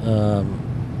 Yeah.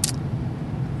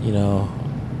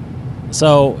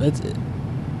 So it's.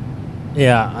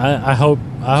 Yeah, I hope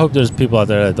there's people out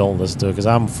there that don't listen to it, because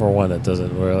I'm for one that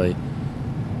doesn't really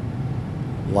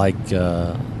like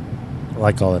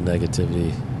all the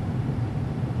negativity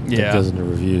that goes into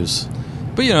reviews.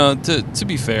 But to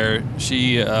be fair,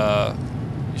 she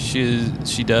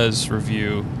does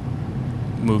review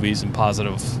movies in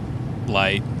positive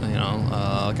light. Like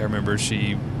I remember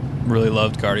she really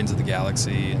loved Guardians of the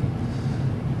Galaxy and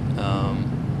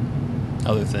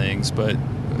other things, but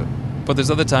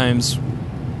there's other times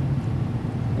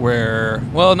where,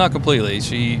 well, not completely.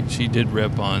 She did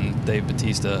rip on Dave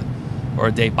Bautista.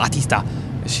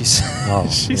 She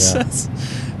says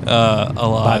a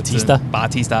lot.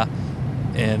 Bautista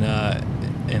and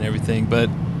everything. But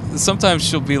sometimes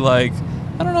she'll be like,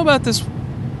 I don't know about this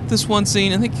one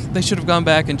scene. I think they should have gone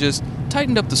back and just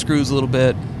tightened up the screws a little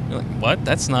bit. You're like, what?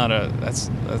 That is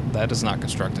not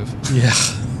constructive. Yeah.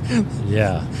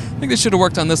 Yeah. I think they should have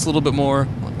worked on this a little bit more.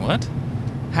 I'm like, what?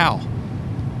 How?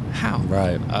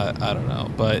 Right. I don't know,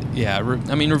 but yeah,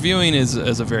 reviewing is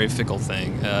a very fickle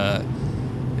thing.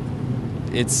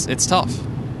 It's tough.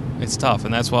 It's tough,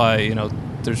 and that's why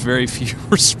there's very few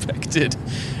respected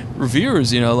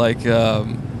reviewers. Like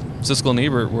Siskel and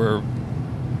Ebert were,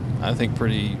 I think,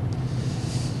 pretty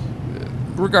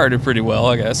regarded pretty well.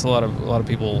 I guess a lot of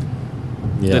people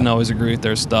didn't always agree with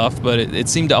their stuff, but it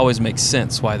seemed to always make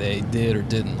sense why they did or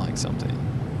didn't like something.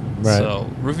 Right. So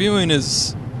reviewing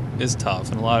is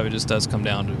tough, and a lot of it just does come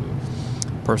down to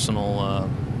personal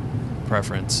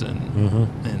preference and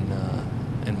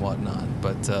whatnot.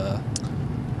 But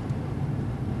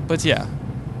But yeah,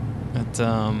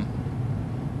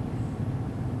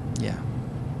 yeah,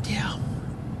 Yeah.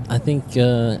 I think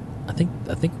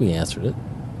we answered it.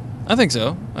 I think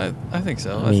so. I think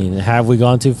so. I mean, have we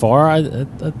gone too far? I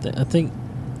think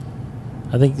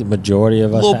the majority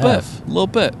of us have. A little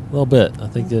bit. A little bit. I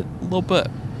think that. A little bit.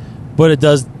 But it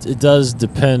does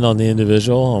depend on the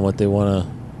individual, on what they want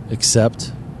to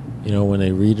accept. You know, when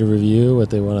they read a review, what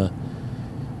they want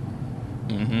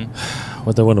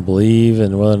to believe,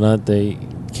 and whether or not they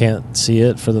can't see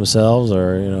it for themselves,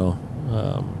 or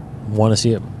want to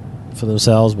see it for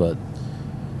themselves. But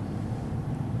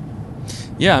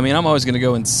yeah, I mean, I'm always going to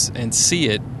go and see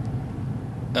it,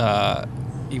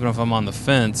 even if I'm on the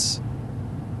fence,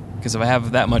 because if I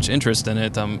have that much interest in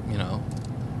it, I'm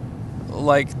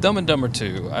like Dumb and Dumber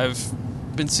 2. I've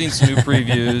been seeing some new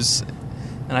previews,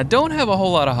 and I don't have a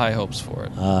whole lot of high hopes for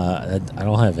it. I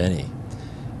don't have any.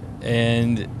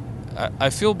 And I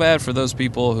feel bad for those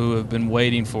people who have been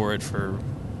waiting for it for,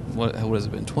 what has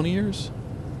it been, 20 years?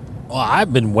 Well,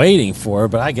 I've been waiting for it,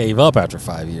 but I gave up after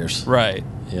 5 years. Right.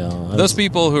 You Those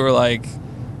people who are like,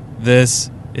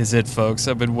 this is it, folks.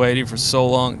 I've been waiting for so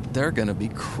long. They're going to be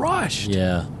crushed.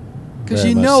 Yeah. Because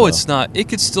it's not. It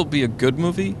could still be a good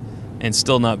movie and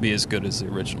still not be as good as the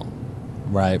original.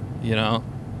 Right.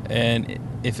 And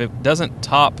if it doesn't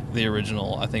top the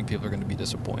original, I think people are going to be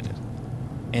disappointed.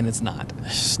 And it's not.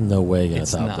 There's no way going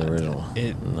to top not. the original.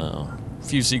 No.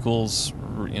 Few sequels,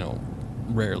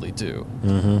 rarely do.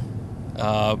 Mm-hmm.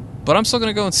 But I'm still going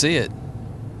to go and see it.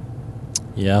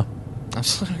 Yeah. I'm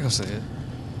still going to go see it.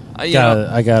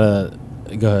 I gotta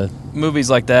go ahead. Movies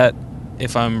like that,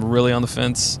 if I'm really on the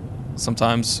fence,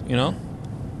 sometimes,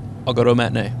 I'll go to a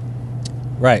matinee.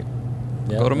 Right.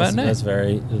 Yeah, go to a matinee. That's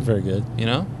very good.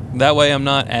 That way I'm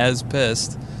not as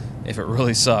pissed if it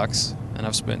really sucks and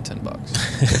I've spent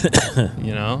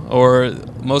 $10. Or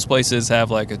most places have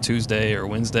like a Tuesday or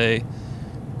Wednesday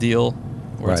deal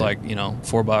where it's like, $4,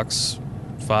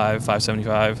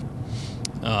 $5.75.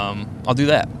 I'll do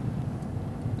that.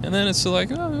 And then it's still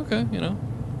like, oh, okay,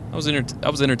 I was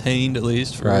entertained at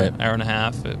least for an hour and a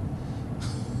half. It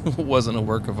wasn't a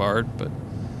work of art, but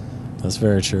that's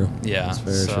very true. Yeah, that's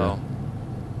very true.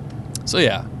 So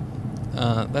yeah,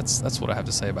 that's what I have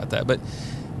to say about that. But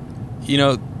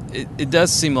it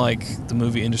does seem like the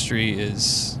movie industry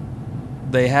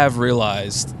they have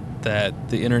realized that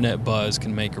the internet buzz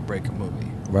can make or break a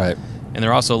movie, right? And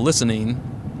they're also listening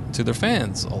to their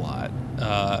fans a lot.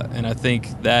 And I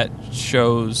think that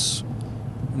shows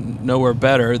nowhere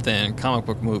better than comic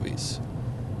book movies.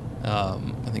 I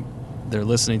think they're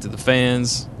listening to the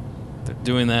fans. They're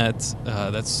doing that.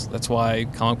 That's why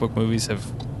comic book movies have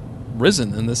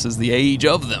risen, and this is the age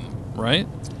of them, right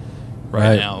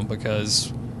now.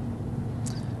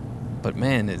 But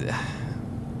man, I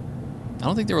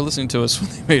don't think they were listening to us when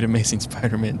they made Amazing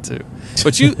Spider-Man 2.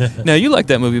 But you like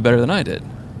that movie better than I did.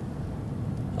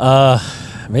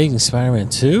 Amazing Spider-Man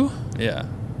 2? Yeah.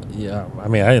 Yeah, I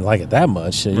mean, I didn't like it that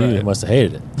much. You must have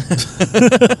hated it.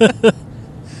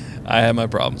 I had my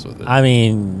problems with it. I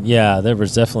mean, yeah, there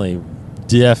was definitely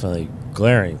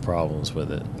glaring problems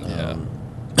with it. Yeah.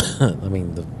 I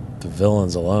mean, the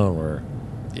villains alone were...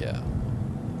 Yeah.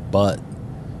 But.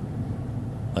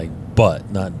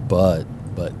 Not but.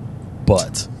 But.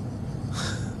 But.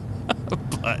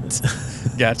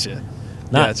 Gotcha.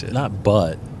 Not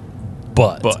but.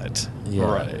 Yeah,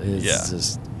 right. It's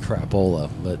just crapola.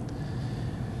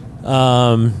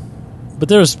 But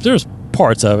there's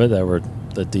parts of it that were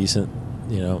decent,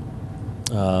 Yeah.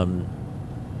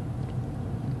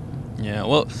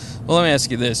 Well, let me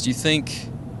ask you this: do you think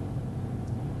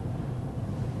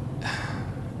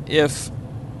if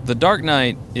The Dark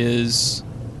Knight is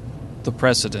the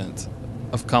precedent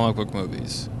of comic book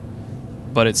movies,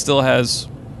 but it still has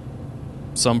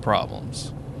some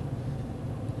problems?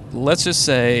 Let's just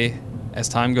say, as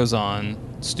time goes on,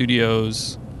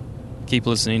 studios keep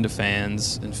listening to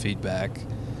fans and feedback.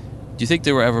 Do you think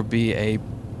there will ever be a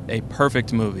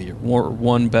perfect movie, or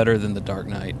one better than The Dark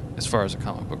Knight, as far as a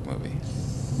comic book movie?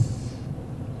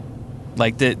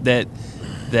 Like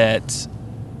that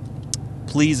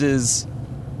pleases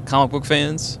comic book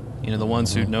fans, the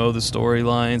ones who know the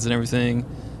storylines and everything,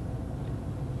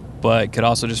 but could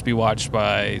also just be watched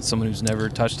by someone who's never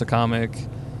touched a comic.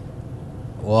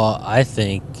 Well, I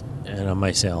think, and I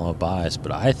might say I'm a little biased,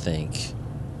 but I think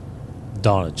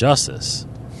Dawn of Justice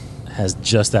has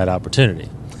just that opportunity.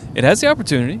 It has the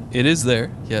opportunity. It is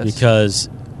there, yes. Because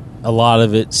a lot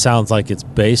of it sounds like it's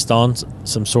based on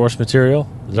some source material,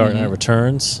 The Dark Knight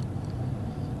Returns.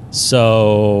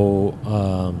 So,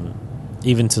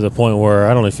 even to the point where,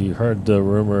 I don't know if you heard the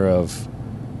rumor of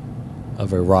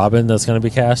a Robin that's going to be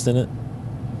cast in it.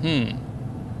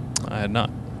 I had not.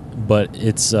 but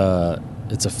it's a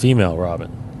female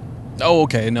Robin. Oh,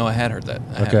 okay. No, I had heard that.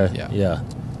 Yeah.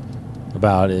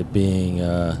 About it being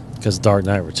because Dark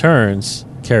Knight Returns,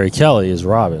 Carrie Kelly is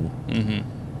Robin.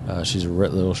 Mm-hmm. She's a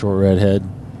little short redhead.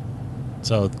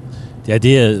 So the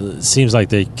idea seems like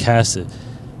they cast it.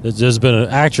 There's been an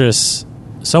actress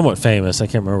somewhat famous. I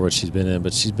can't remember what she's been in,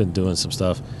 but she's been doing some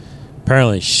stuff.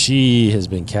 Apparently, she has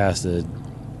been casted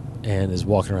and is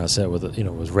walking around set with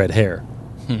with red hair.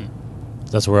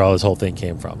 That's where all this whole thing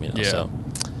came from. Yeah. So,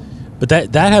 but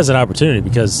that has an opportunity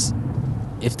because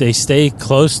if they stay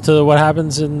close to what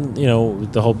happens in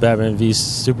with the whole Batman v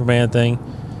Superman thing,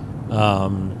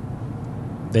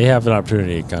 they have an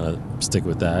opportunity to kind of stick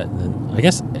with that. And then I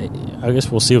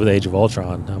guess we'll see with Age of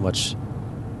Ultron how much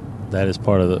that is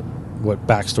part of what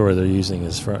backstory they're using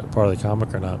is for part of the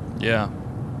comic or not. Yeah.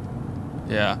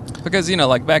 Because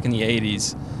like back in the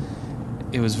 80s,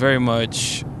 it was very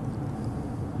much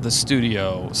the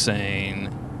studio saying,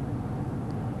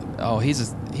 "Oh,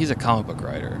 he's a comic book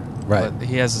writer, right? But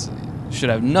he should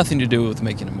have nothing to do with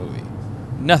making a movie,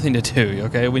 nothing to do.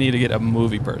 Okay, we need to get a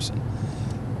movie person."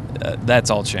 That's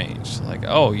all changed. Like,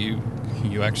 oh, you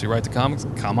actually write the comics?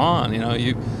 Come on,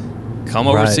 you come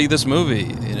over to see this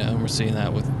movie. And we're seeing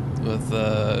that with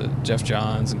Jeff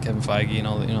Johns and Kevin Feige and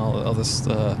all this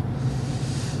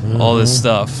all this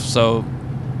stuff. So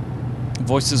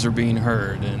voices are being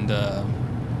heard, and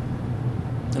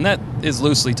that is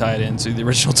loosely tied into the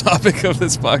original topic of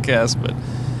this podcast. But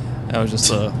that was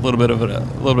just a little bit of a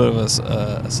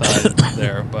aside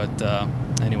there. But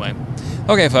anyway,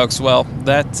 okay, folks. Well,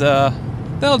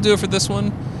 that'll do it for this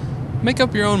one. Make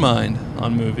up your own mind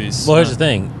on movies. Well, here's the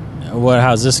thing.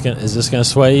 Is this gonna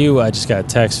sway you? I just got a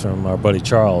text from our buddy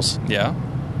Charles. Yeah.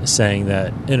 Saying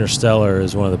that Interstellar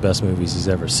is one of the best movies he's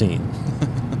ever seen.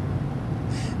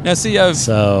 Now, see, does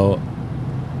that?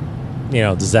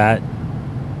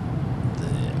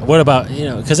 What about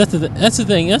Because that's the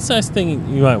thing. That's the nice thing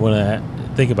you might want to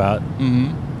think about.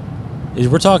 Mm-hmm. Is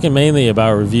we're talking mainly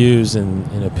about reviews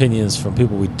and opinions from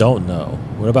people we don't know.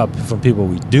 What about from people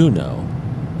we do know?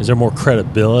 Is there more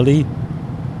credibility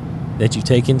that you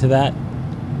take into that?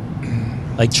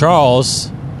 Like Charles,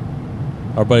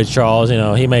 our buddy Charles,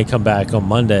 he may come back on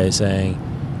Monday saying,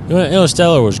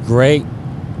 Interstellar was great,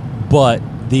 but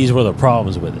these were the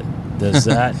problems with it. Does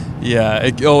that? Yeah.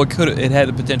 It had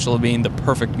the potential of being the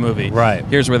perfect movie. Right.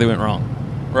 Here's where they went wrong.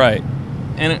 Right.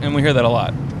 And we hear that a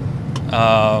lot.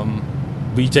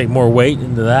 But you take more weight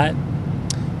into that?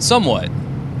 Somewhat.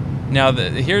 Now,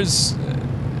 here's...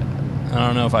 I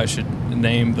don't know if I should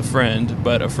name the friend,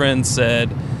 but a friend said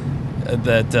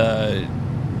that...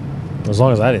 as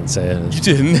long as I didn't say it. You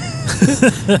didn't.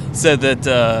 Said that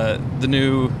the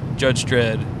new Judge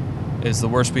Dredd is the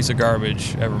worst piece of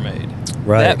garbage ever made.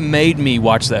 Right. That made me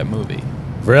watch that movie.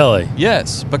 Really?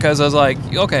 Yes, because I was like,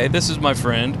 okay, this is my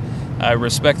friend. I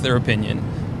respect their opinion.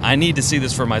 I need to see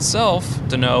this for myself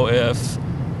to know if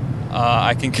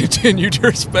I can continue to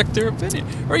respect their opinion.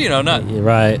 Or,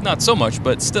 not so much,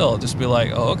 but still, just be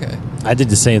like, oh, okay. I did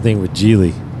the same thing with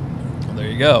Geely. Well, there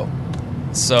you go.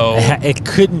 So it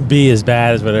couldn't be as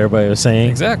bad as what everybody was saying.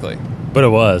 Exactly. But it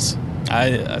was.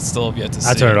 I still have yet to see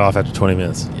I turned it off after 20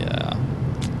 minutes. Yeah.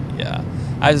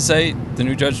 I have to say, the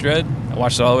new Judge Dredd, I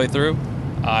watched it all the way through.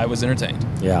 I was entertained.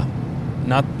 Yeah.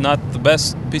 Not the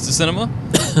best piece of cinema,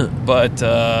 but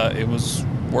it was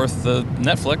worth the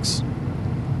Netflix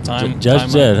time.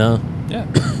 Judge Dredd, huh? Yeah.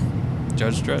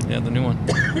 Judge Dredd, yeah, the new one.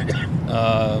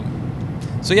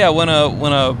 So yeah, when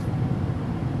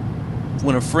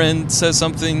a friend says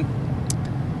something,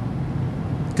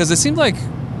 because it seemed like,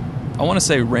 I want to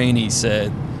say Rainey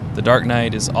said The Dark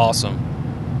Knight is awesome.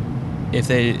 If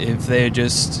they had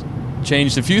just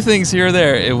changed a few things here or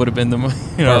there, it would have been the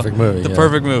perfect movie.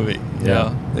 Perfect movie.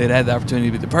 Yeah. They'd had the opportunity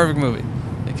to be the perfect movie.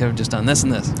 They could have just done this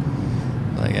and this.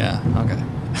 Like, yeah, okay.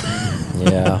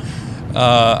 Yeah.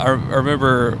 I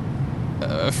remember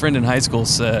a friend in high school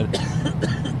said,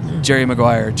 Jerry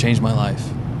Maguire changed my life.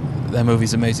 That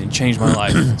movie's amazing. Changed my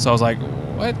life. So I was like,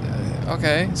 what?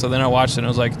 Okay. So then I watched it and I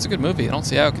was like, it's a good movie. I don't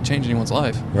see how it could change anyone's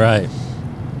life. Right.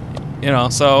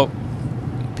 So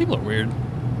people are weird.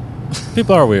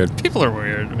 People are weird. People are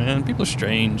weird, man. People are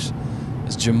strange,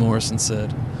 as Jim Morrison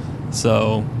said.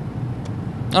 So,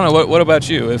 I don't know. What about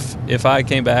you? If I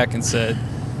came back and said,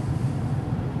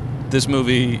 this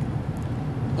movie...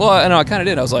 Well, I know I kind of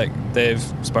did. I was like, Dave,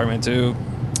 Spider-Man 2,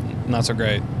 not so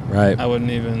great. Right. I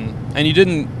wouldn't even... And you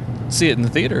didn't see it in the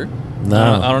theater.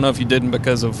 No. I don't know if you didn't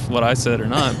because of what I said or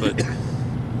not, but...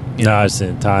 No, I just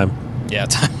didn't. Time. Yeah,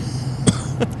 time.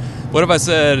 What if I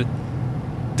said...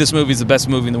 This movie's the best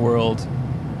movie in the world.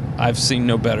 I've seen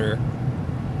no better.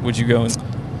 Would you go and?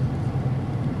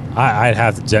 I'd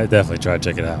have to definitely try to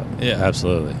check it out. Yeah.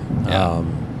 Absolutely. Yeah.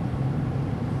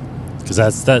 Because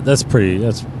that's pretty.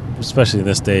 That's especially in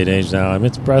this day and age now. I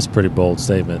mean, that's a pretty bold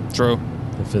statement. True.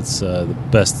 If it's the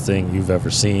best thing you've ever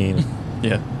seen.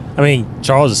 Yeah. I mean,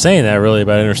 Charles is saying that really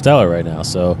about Interstellar right now.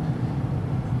 So,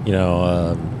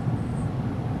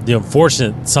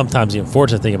 sometimes the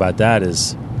unfortunate thing about that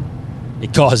is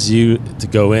it causes you to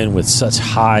go in with such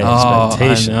high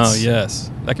expectations. I know, yes.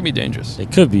 That can be dangerous.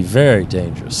 It could be very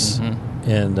dangerous. Mm-hmm.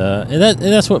 And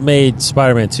that's what made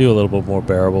Spider-Man 2 a little bit more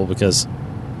bearable because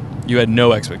You had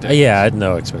no expectations. yeah, I had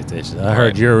no expectations. I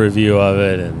heard Right. your review of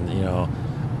it, and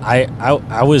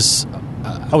I was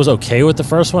okay with the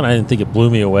first one. I didn't think it blew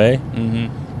me away,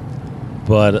 Mm-hmm.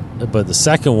 but the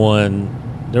second one,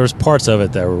 there was parts of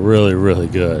it that were really, really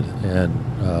good,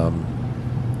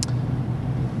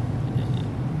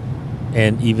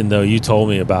 and even though you told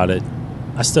me about it,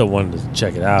 I still wanted to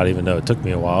check it out, even though it took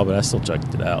me a while. But I still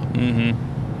checked it out.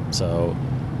 Mm-hmm. So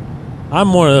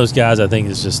I'm one of those guys. I think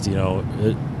it's just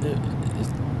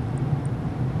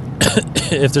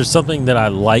if there's something that I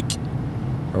like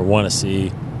or want to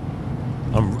see,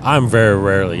 I'm very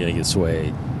rarely going to get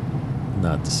swayed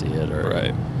not to see it. Or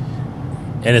Right.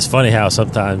 And it's funny how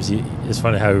sometimes it's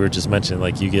funny how we were just mentioning,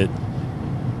 like, you get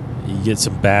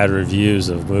some bad reviews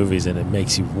of movies and it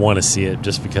makes you want to see it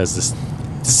just because to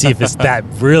see if it's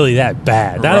really that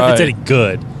bad. Not if it's any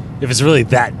good. If it's really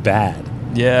that bad.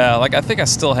 Yeah, like I think I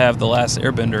still have The Last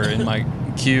Airbender in my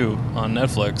queue on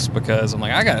Netflix because I'm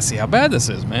like, I gotta see how bad this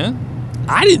is, man.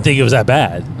 I didn't think it was that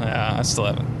bad. Yeah, I still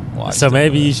haven't watched So it.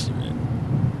 maybe you should,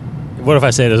 what if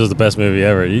I say this was the best movie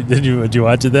ever? Did you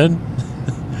watch it then?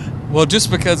 Well,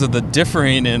 just because of the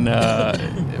differing in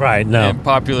Right, no. in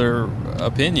popular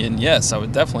opinion, yes, I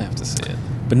would definitely have to see it.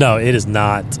 But no, it is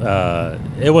not.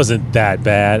 It wasn't that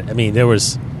bad. I mean, there were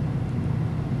some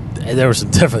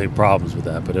definitely problems with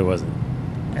that, but it wasn't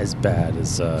as bad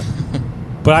as.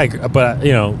 But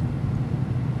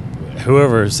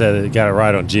whoever said it got it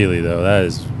right on Geely, though, that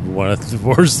is one of the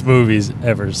worst movies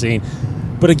ever seen.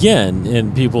 But again,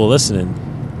 and people listening,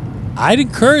 I'd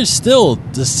encourage still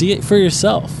to see it for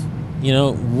yourself.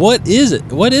 What is it?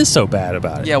 What is so bad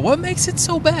about it? Yeah, what makes it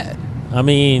so bad? I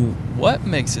mean, What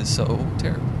makes it so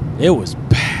terrible? it was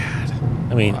bad.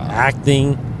 I mean, Wow.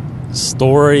 acting,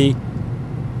 story.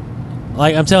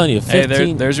 Like, I'm telling you, 15.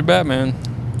 Hey, there's your Batman.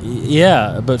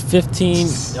 Yeah, but 15.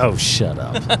 Oh, shut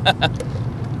up.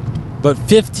 But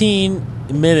 15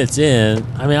 minutes in,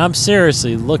 I mean, I'm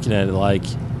seriously looking at it like,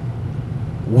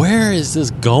 where is this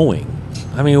going?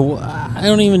 I mean, I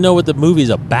don't even know what the movie's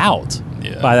about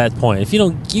by that point. If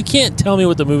you can't tell me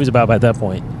what the movie's about by that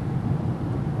point.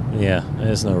 Yeah,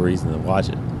 there's no reason to watch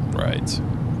it. Right.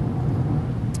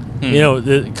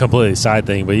 The completely side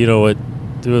thing, but you know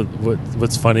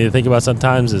what's funny to think about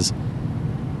sometimes is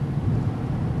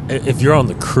if you're on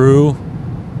the crew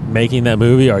making that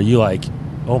movie, are you like,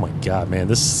 oh my god, man,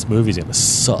 this movie's gonna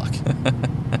suck?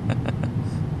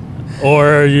 Or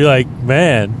are you like,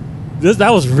 man,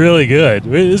 that was really good.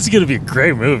 This is gonna be a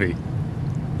great movie.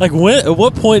 Like, at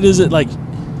what point is it like?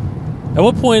 At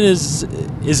what point is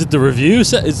it the review?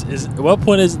 At what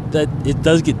point is that it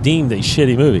does get deemed a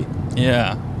shitty movie?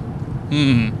 Yeah.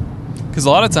 Because a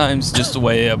lot of times, just the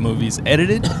way a movie's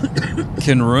edited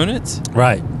can ruin it.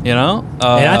 Right. And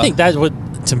I think that's what,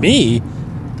 to me,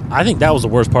 I think that was the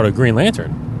worst part of Green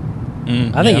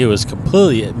Lantern. I think it was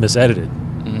completely misedited.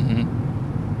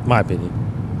 Mm-hmm. My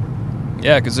opinion.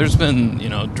 Yeah, because there's been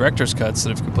director's cuts that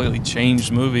have completely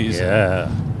changed movies. Yeah.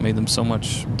 And made them so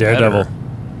much Daredevil.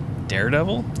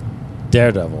 better.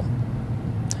 Daredevil.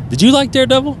 Did you like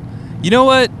Daredevil? You know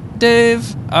what,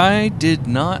 Dave? I did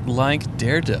not like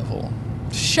Daredevil.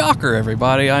 Shocker,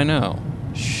 everybody! I know.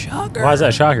 Shocker. Why is that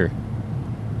a shocker?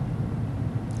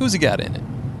 Who's he got in it?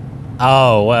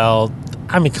 Oh, well,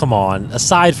 I mean, come on.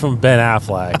 Aside from Ben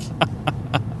Affleck.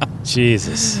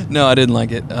 Jesus. No, I didn't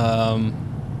like it. I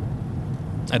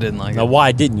didn't like Now, it.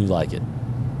 why didn't you like it?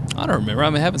 I don't remember. I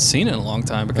mean, I haven't seen it in a long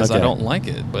time because I Okay. don't like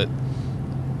it. But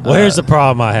Well, here's the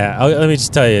problem I have. Let me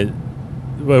just tell you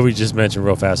what we just mentioned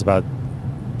real fast about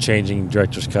changing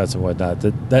director's cuts and whatnot.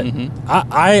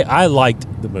 I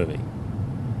liked the movie.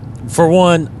 For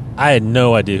one, I had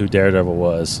no idea who Daredevil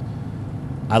was.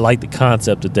 I liked the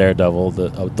concept of Daredevil,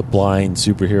 the blind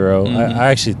superhero. Mhm.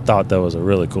 I actually thought that was a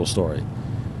really cool story.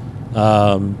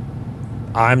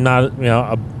 I'm not,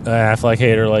 an Affleck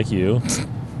hater like you.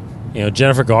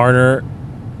 Jennifer Garner.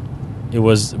 It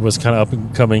was kind of up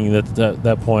and coming at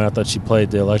that point. I thought she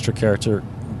played the Elektra character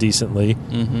decently.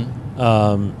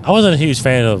 I wasn't a huge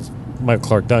fan of Michael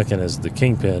Clark Duncan as the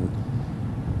Kingpin,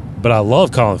 but I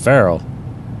love Colin Farrell.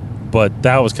 but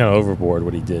that was kind of overboard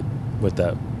what he did with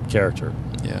that character.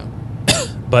 Yeah.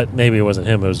 But maybe it wasn't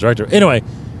him; it was the director. Anyway,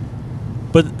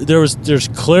 but there was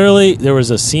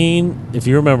a scene. If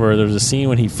you remember, there was a scene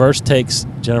when he first takes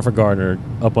Jennifer Gardner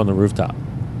up on the rooftop,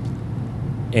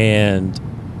 and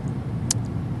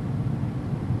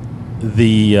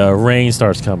the rain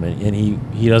starts coming, and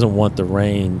he doesn't want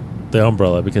the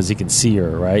umbrella, because he can see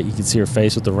her, right? He can see her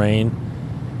face with the rain.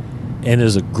 And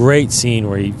there's a great scene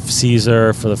where he sees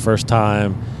her for the first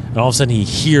time, and all of a sudden he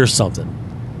hears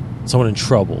someone in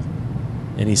trouble,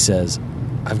 and he says,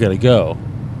 "I've got to go."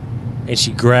 And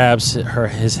she grabs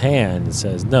his hand and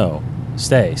says, "No,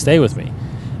 stay with me."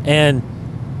 And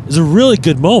it's a really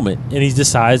good moment, and he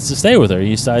decides to stay with her.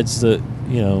 He decides to,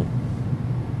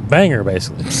 bang her,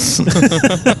 basically.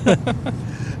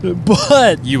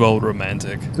 But You old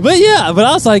romantic. But I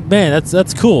was like, man,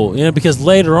 that's cool, because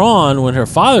later on when her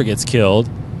father gets killed,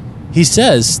 he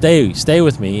says, "Stay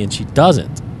with me," and she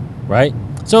doesn't, right?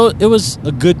 So it was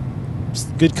a good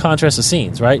contrast of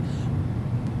scenes, right?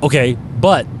 Okay,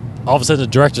 but all of a sudden the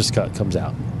director's cut comes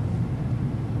out,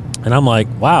 and I'm like,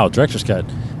 wow, director's cut.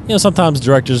 Sometimes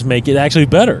directors make it actually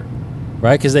better,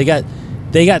 right? Because they got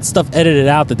stuff edited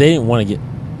out that they didn't want to get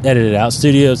edited out.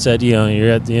 Studio said, you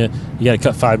got to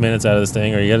cut 5 minutes out of this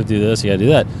thing, or you got to do this, you got to do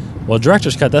that. Well,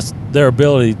 director's cut, that's their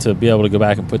ability to be able to go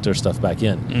back and put their stuff back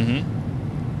in.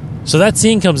 Mm-hmm. So that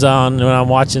scene comes on when I'm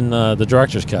watching the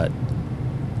director's cut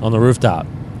on the rooftop,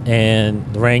 and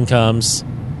the rain comes.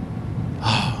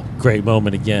 Oh, great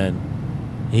moment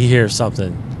again. He hears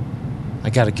something. "I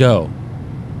got to go."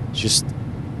 Just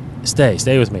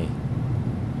stay with me.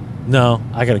 "No,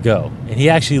 I got to go." And he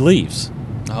actually leaves.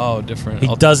 Oh, different.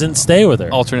 He doesn't stay with her.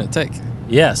 Alternate take.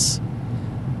 Yes.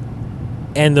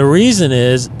 And the reason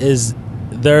is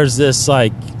there's this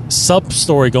like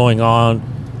sub-story going on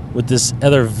with this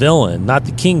other villain, not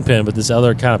the Kingpin, but this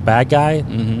other kind of bad guy.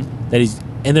 Mm-hmm.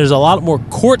 And there's a lot more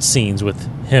court scenes with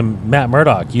him, Matt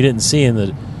Murdock, you didn't see in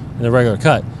the regular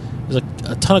cut. There's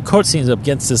a ton of court scenes up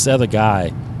against this other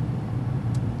guy.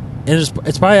 And it's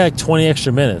probably like 20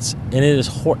 extra minutes, and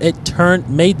it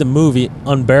made the movie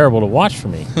unbearable to watch for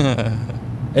me.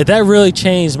 And that really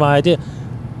changed my idea.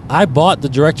 I bought the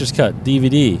director's cut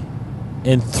DVD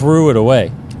and threw it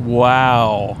away.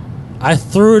 Wow. I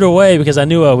threw it away because I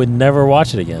knew I would never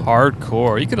watch it again.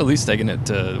 Hardcore. You could at least taken it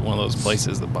to one of those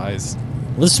places that buys.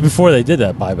 This is before they did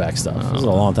that buyback stuff. This was a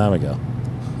long time ago.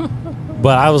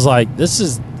 But I was like, this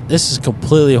is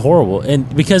completely horrible, and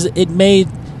because it made.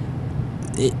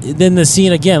 Then the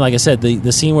scene again, like I said,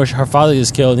 the scene where her father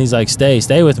gets killed and he's like,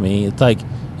 stay with me. It's like,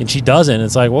 and she doesn't.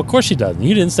 It's like, well, of course she doesn't.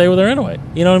 You didn't stay with her anyway.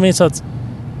 You know what I mean? So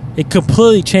it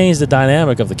completely changed the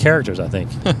dynamic of the characters, I think.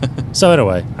 So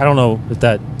anyway, I don't know if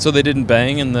that. So they didn't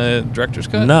bang in the director's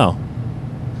cut? No.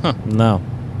 Huh. No.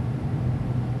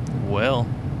 Well.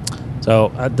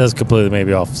 So that's completely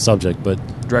maybe off subject, but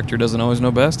Director doesn't always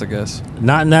know best, I guess.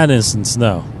 not in that instance.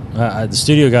 No, the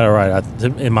studio got it right,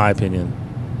 in my opinion,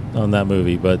 on that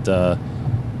movie. But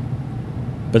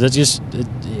it's just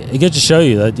it gets to show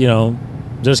you that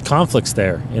there's conflicts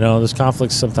there. There's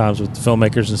conflicts sometimes with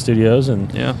filmmakers and studios,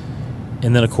 and Yeah.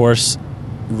 and then of course,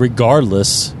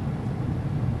 regardless,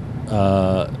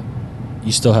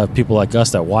 you still have people like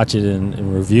us that watch it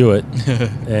and review it,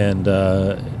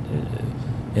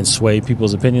 and sway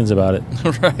people's opinions about it.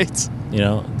 Right.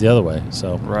 The other way.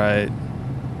 So Right.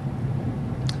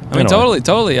 I mean,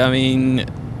 totally. I mean,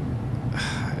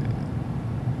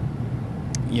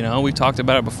 we've talked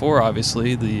about it before.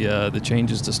 Obviously, the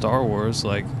changes to Star Wars.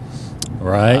 Like,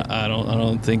 right. I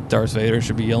don't think Darth Vader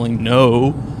should be yelling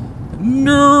no,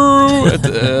 at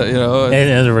the,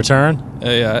 And the return.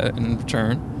 Yeah, in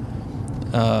Return,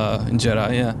 in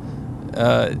Jedi.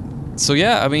 Yeah. So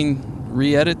yeah, I mean,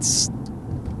 re-edits,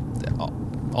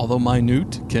 although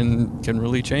minute, can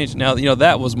really change. Now,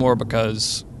 that was more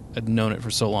because I'd known it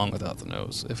for so long without the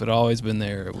nose. If it had always been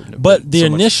there, it wouldn't have But been the so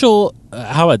much. initial,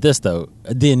 how about this though?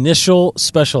 The initial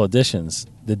special editions,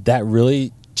 did that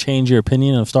really change your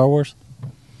opinion of Star Wars?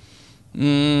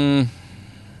 Mm,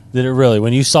 Did it really?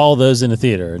 When you saw those in the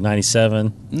theater,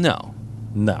 97? no.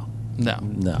 No.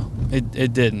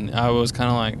 It didn't. I was kind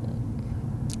of like,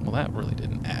 well, that really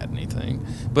didn't add anything.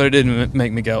 But it didn't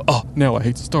make me go, oh, now I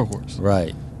hate Star Wars.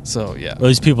 Right. So, yeah. Well,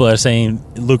 these people are saying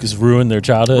Lucas ruined their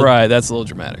childhood. Right, that's a little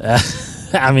dramatic.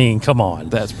 I mean, come on.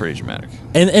 That's pretty dramatic.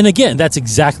 And again, that's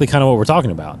exactly kind of what we're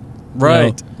talking about.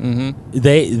 Right.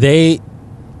 Mm-hmm.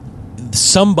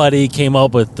 Somebody came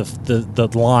up with the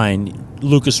line,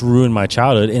 Lucas ruined my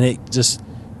childhood, and it just,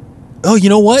 oh, you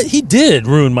know what? He did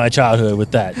ruin my childhood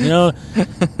with that.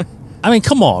 I mean,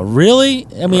 come on, really?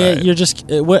 I mean, Right. you're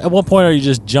just, at what point are you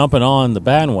just jumping on the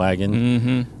bandwagon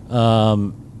Mm-hmm.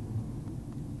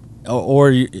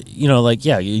 or you know, like,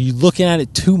 yeah, you're looking at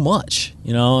it too much.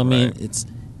 You know, I mean, it's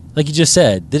like you just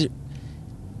said. Did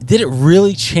it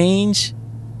really change?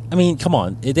 I mean, come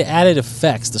on, it added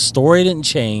effects. The story didn't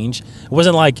change. It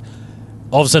wasn't like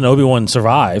all of a sudden Obi-Wan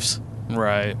survives,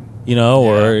 Right. you know,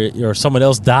 or someone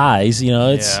else dies. You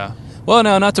know, it's Well,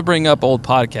 no, not to bring up old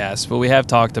podcasts, but we have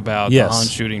talked about Yes. the Han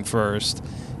shooting first,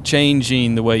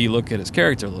 changing the way you look at his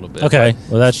character a little bit. okay.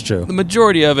 Well, that's true. The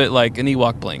majority of it, like an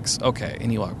Ewok blinks. Okay,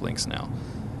 an Ewok blinks now.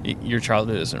 Your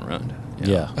childhood isn't ruined. You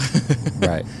know? Yeah,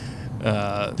 right.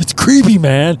 It's creepy,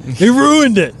 man. They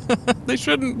ruined it. They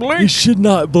shouldn't You blink. should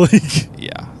not blink.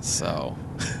 Yeah, so.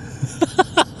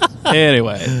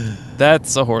 Anyway,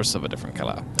 that's a horse of a different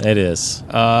color. It is.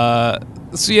 So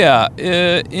yeah,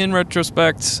 in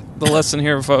retrospect, the lesson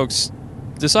here, folks,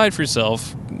 decide for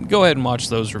yourself. Go ahead and watch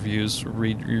those reviews,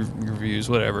 read your reviews,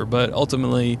 whatever. But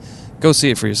ultimately, go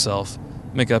see it for yourself.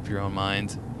 Make up your own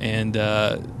mind, and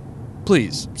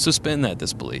please suspend that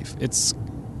disbelief. It's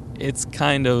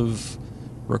kind of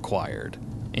required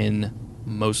in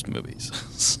most movies.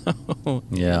 So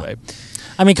Yeah. anyway.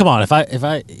 I mean, come on. If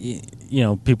I, you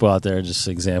know, people out there, just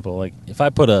an example, like if I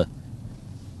put a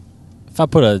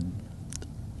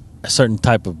certain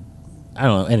type of, I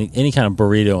don't know, any kind of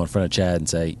burrito in front of Chad and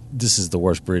say, this is the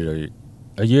worst burrito,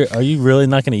 are you really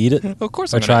not going to eat it? Of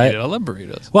course Or I'm try going to eat it? it. I love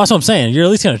burritos. Well, that's what I'm saying. You're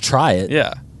at least going to try it.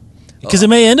 Yeah. Because it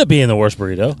may end up being the worst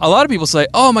burrito. A lot of people say,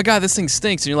 "Oh my god, this thing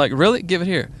stinks," and you're like, "Really? Give it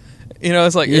here." You know,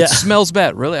 it's like Yeah. it smells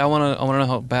bad. Really, I want to know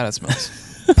how bad it smells.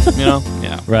 You know?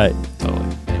 Yeah, Right. totally.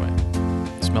 Anyway,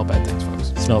 smell bad things,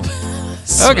 folks. Smell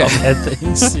Okay. bad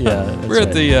things. Yeah. That's We're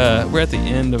at right. we're at the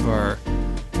end of our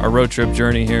road trip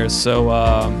journey here. So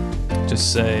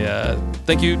just say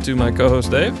thank you to my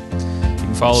co-host Dave. You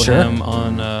can follow Sure. him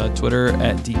on Twitter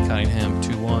at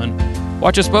dcunningham21.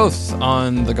 Watch us both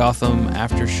on the Gotham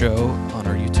After Show on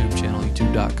our YouTube channel,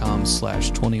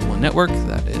 youtube.com/21network.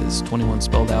 That is 21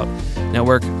 spelled out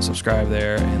network. Subscribe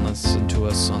there and listen to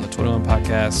us on the 21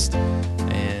 podcast.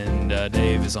 And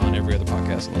Dave is on every other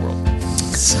podcast in the world.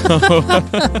 So,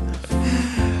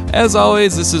 as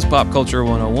always, this is Pop Culture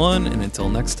 101. And until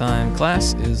next time,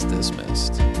 class is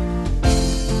dismissed.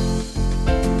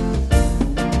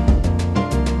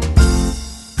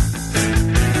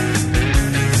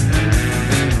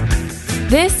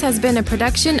 This has been a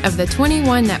production of the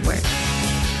 21 Network.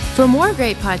 For more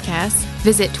great podcasts,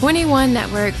 visit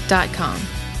 21network.com.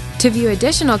 To view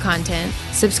additional content,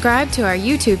 subscribe to our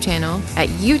YouTube channel at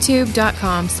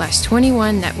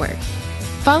youtube.com/21network.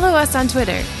 Follow us on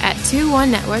Twitter at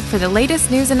 21network for the latest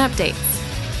news and updates.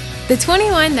 The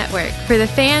 21 Network, for the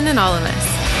fan and all of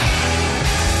us.